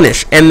moment to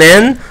punish, and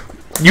then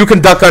you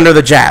can duck under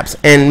the jabs.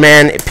 And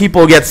man,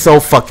 people get so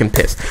fucking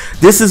pissed.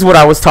 This is what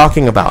I was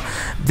talking about.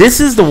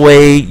 This is the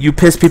way you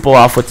piss people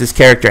off with this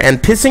character.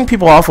 And pissing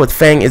people off with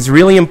Feng is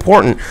really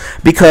important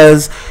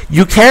because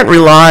you can't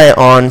rely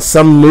on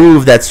some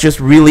move that's just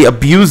really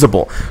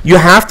abusable. You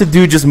have to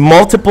do just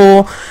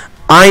multiple,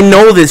 I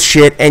know this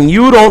shit and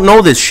you don't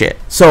know this shit,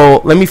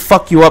 so let me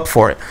fuck you up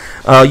for it.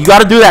 You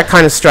got to do that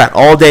kind of strat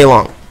all day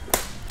long.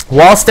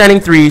 While standing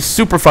 3,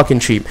 super fucking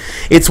cheap.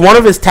 It's one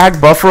of his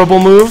tag bufferable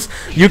moves.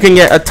 You can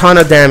get a ton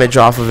of damage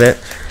off of it.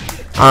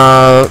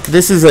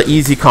 This is an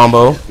easy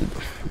combo.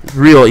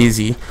 Real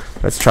easy.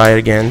 Let's try it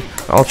again.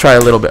 I'll try a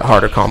little bit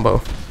harder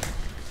combo.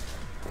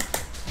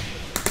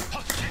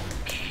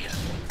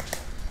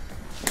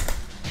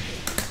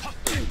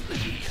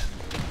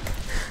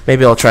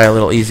 Maybe I'll try a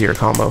little easier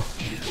combo.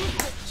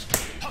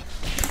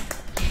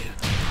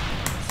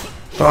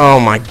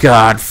 Oh my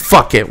god,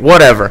 fuck it,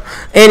 whatever.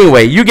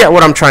 Anyway, you get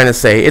what I'm trying to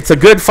say. It's a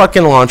good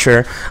fucking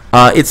launcher.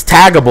 It's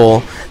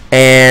taggable,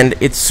 and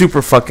it's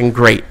super fucking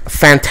great.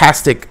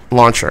 Fantastic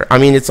launcher. I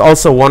mean, it's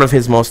also one of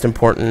his most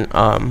important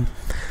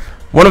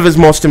one of his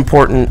most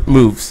important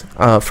moves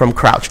from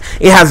crouch.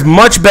 It has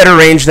much better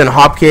range than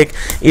hop kick.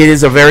 It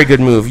is a very good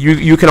move.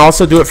 You can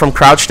also do it from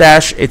crouch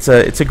dash. It's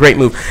a great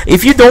move.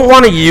 If you don't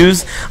want to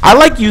use, I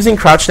like using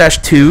crouch dash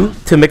 2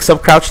 to mix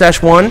up crouch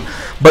dash 1,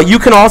 but you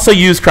can also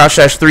use crouch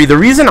dash 3. The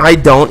reason I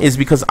don't is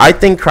because I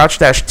think crouch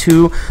dash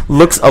 2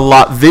 looks a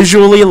lot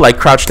visually like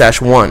crouch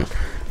dash 1.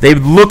 They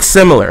look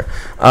similar.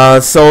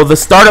 So the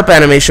startup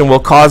animation will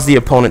cause the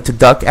opponent to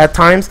duck at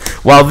times,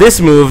 while this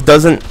move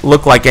doesn't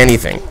look like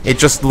anything. It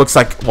just looks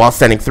like while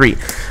standing 3.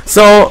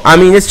 So, I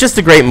mean, it's just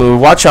a great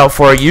move. Watch out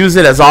for it. Use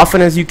it as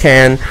often as you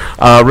can.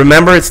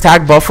 Remember, it's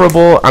tag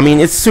bufferable. I mean,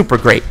 it's super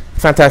great.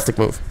 Fantastic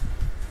move.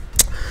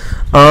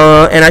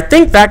 And I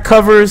think that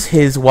covers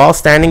his while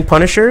standing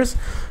punishers.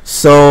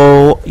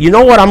 So, you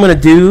know what I'm going to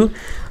do?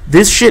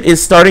 This shit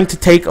is starting to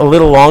take a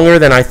little longer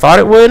than I thought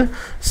it would.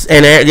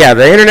 And yeah,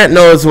 the internet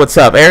knows what's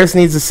up. Eris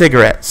needs a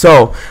cigarette.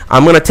 So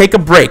I'm going to take a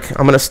break.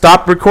 I'm going to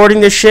stop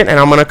recording this shit, and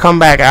I'm going to come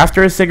back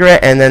after a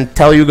cigarette and then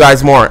tell you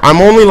guys more.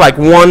 I'm only like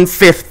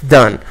 1/5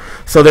 done.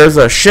 So there's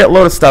a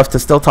shitload of stuff to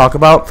still talk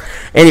about.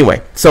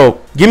 Anyway,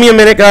 so give me a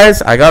minute,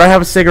 guys. I got to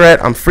have a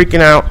cigarette. I'm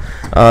freaking out.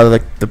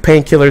 The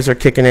painkillers are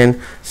kicking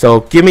in.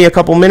 So give me a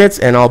couple minutes,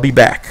 and I'll be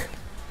back.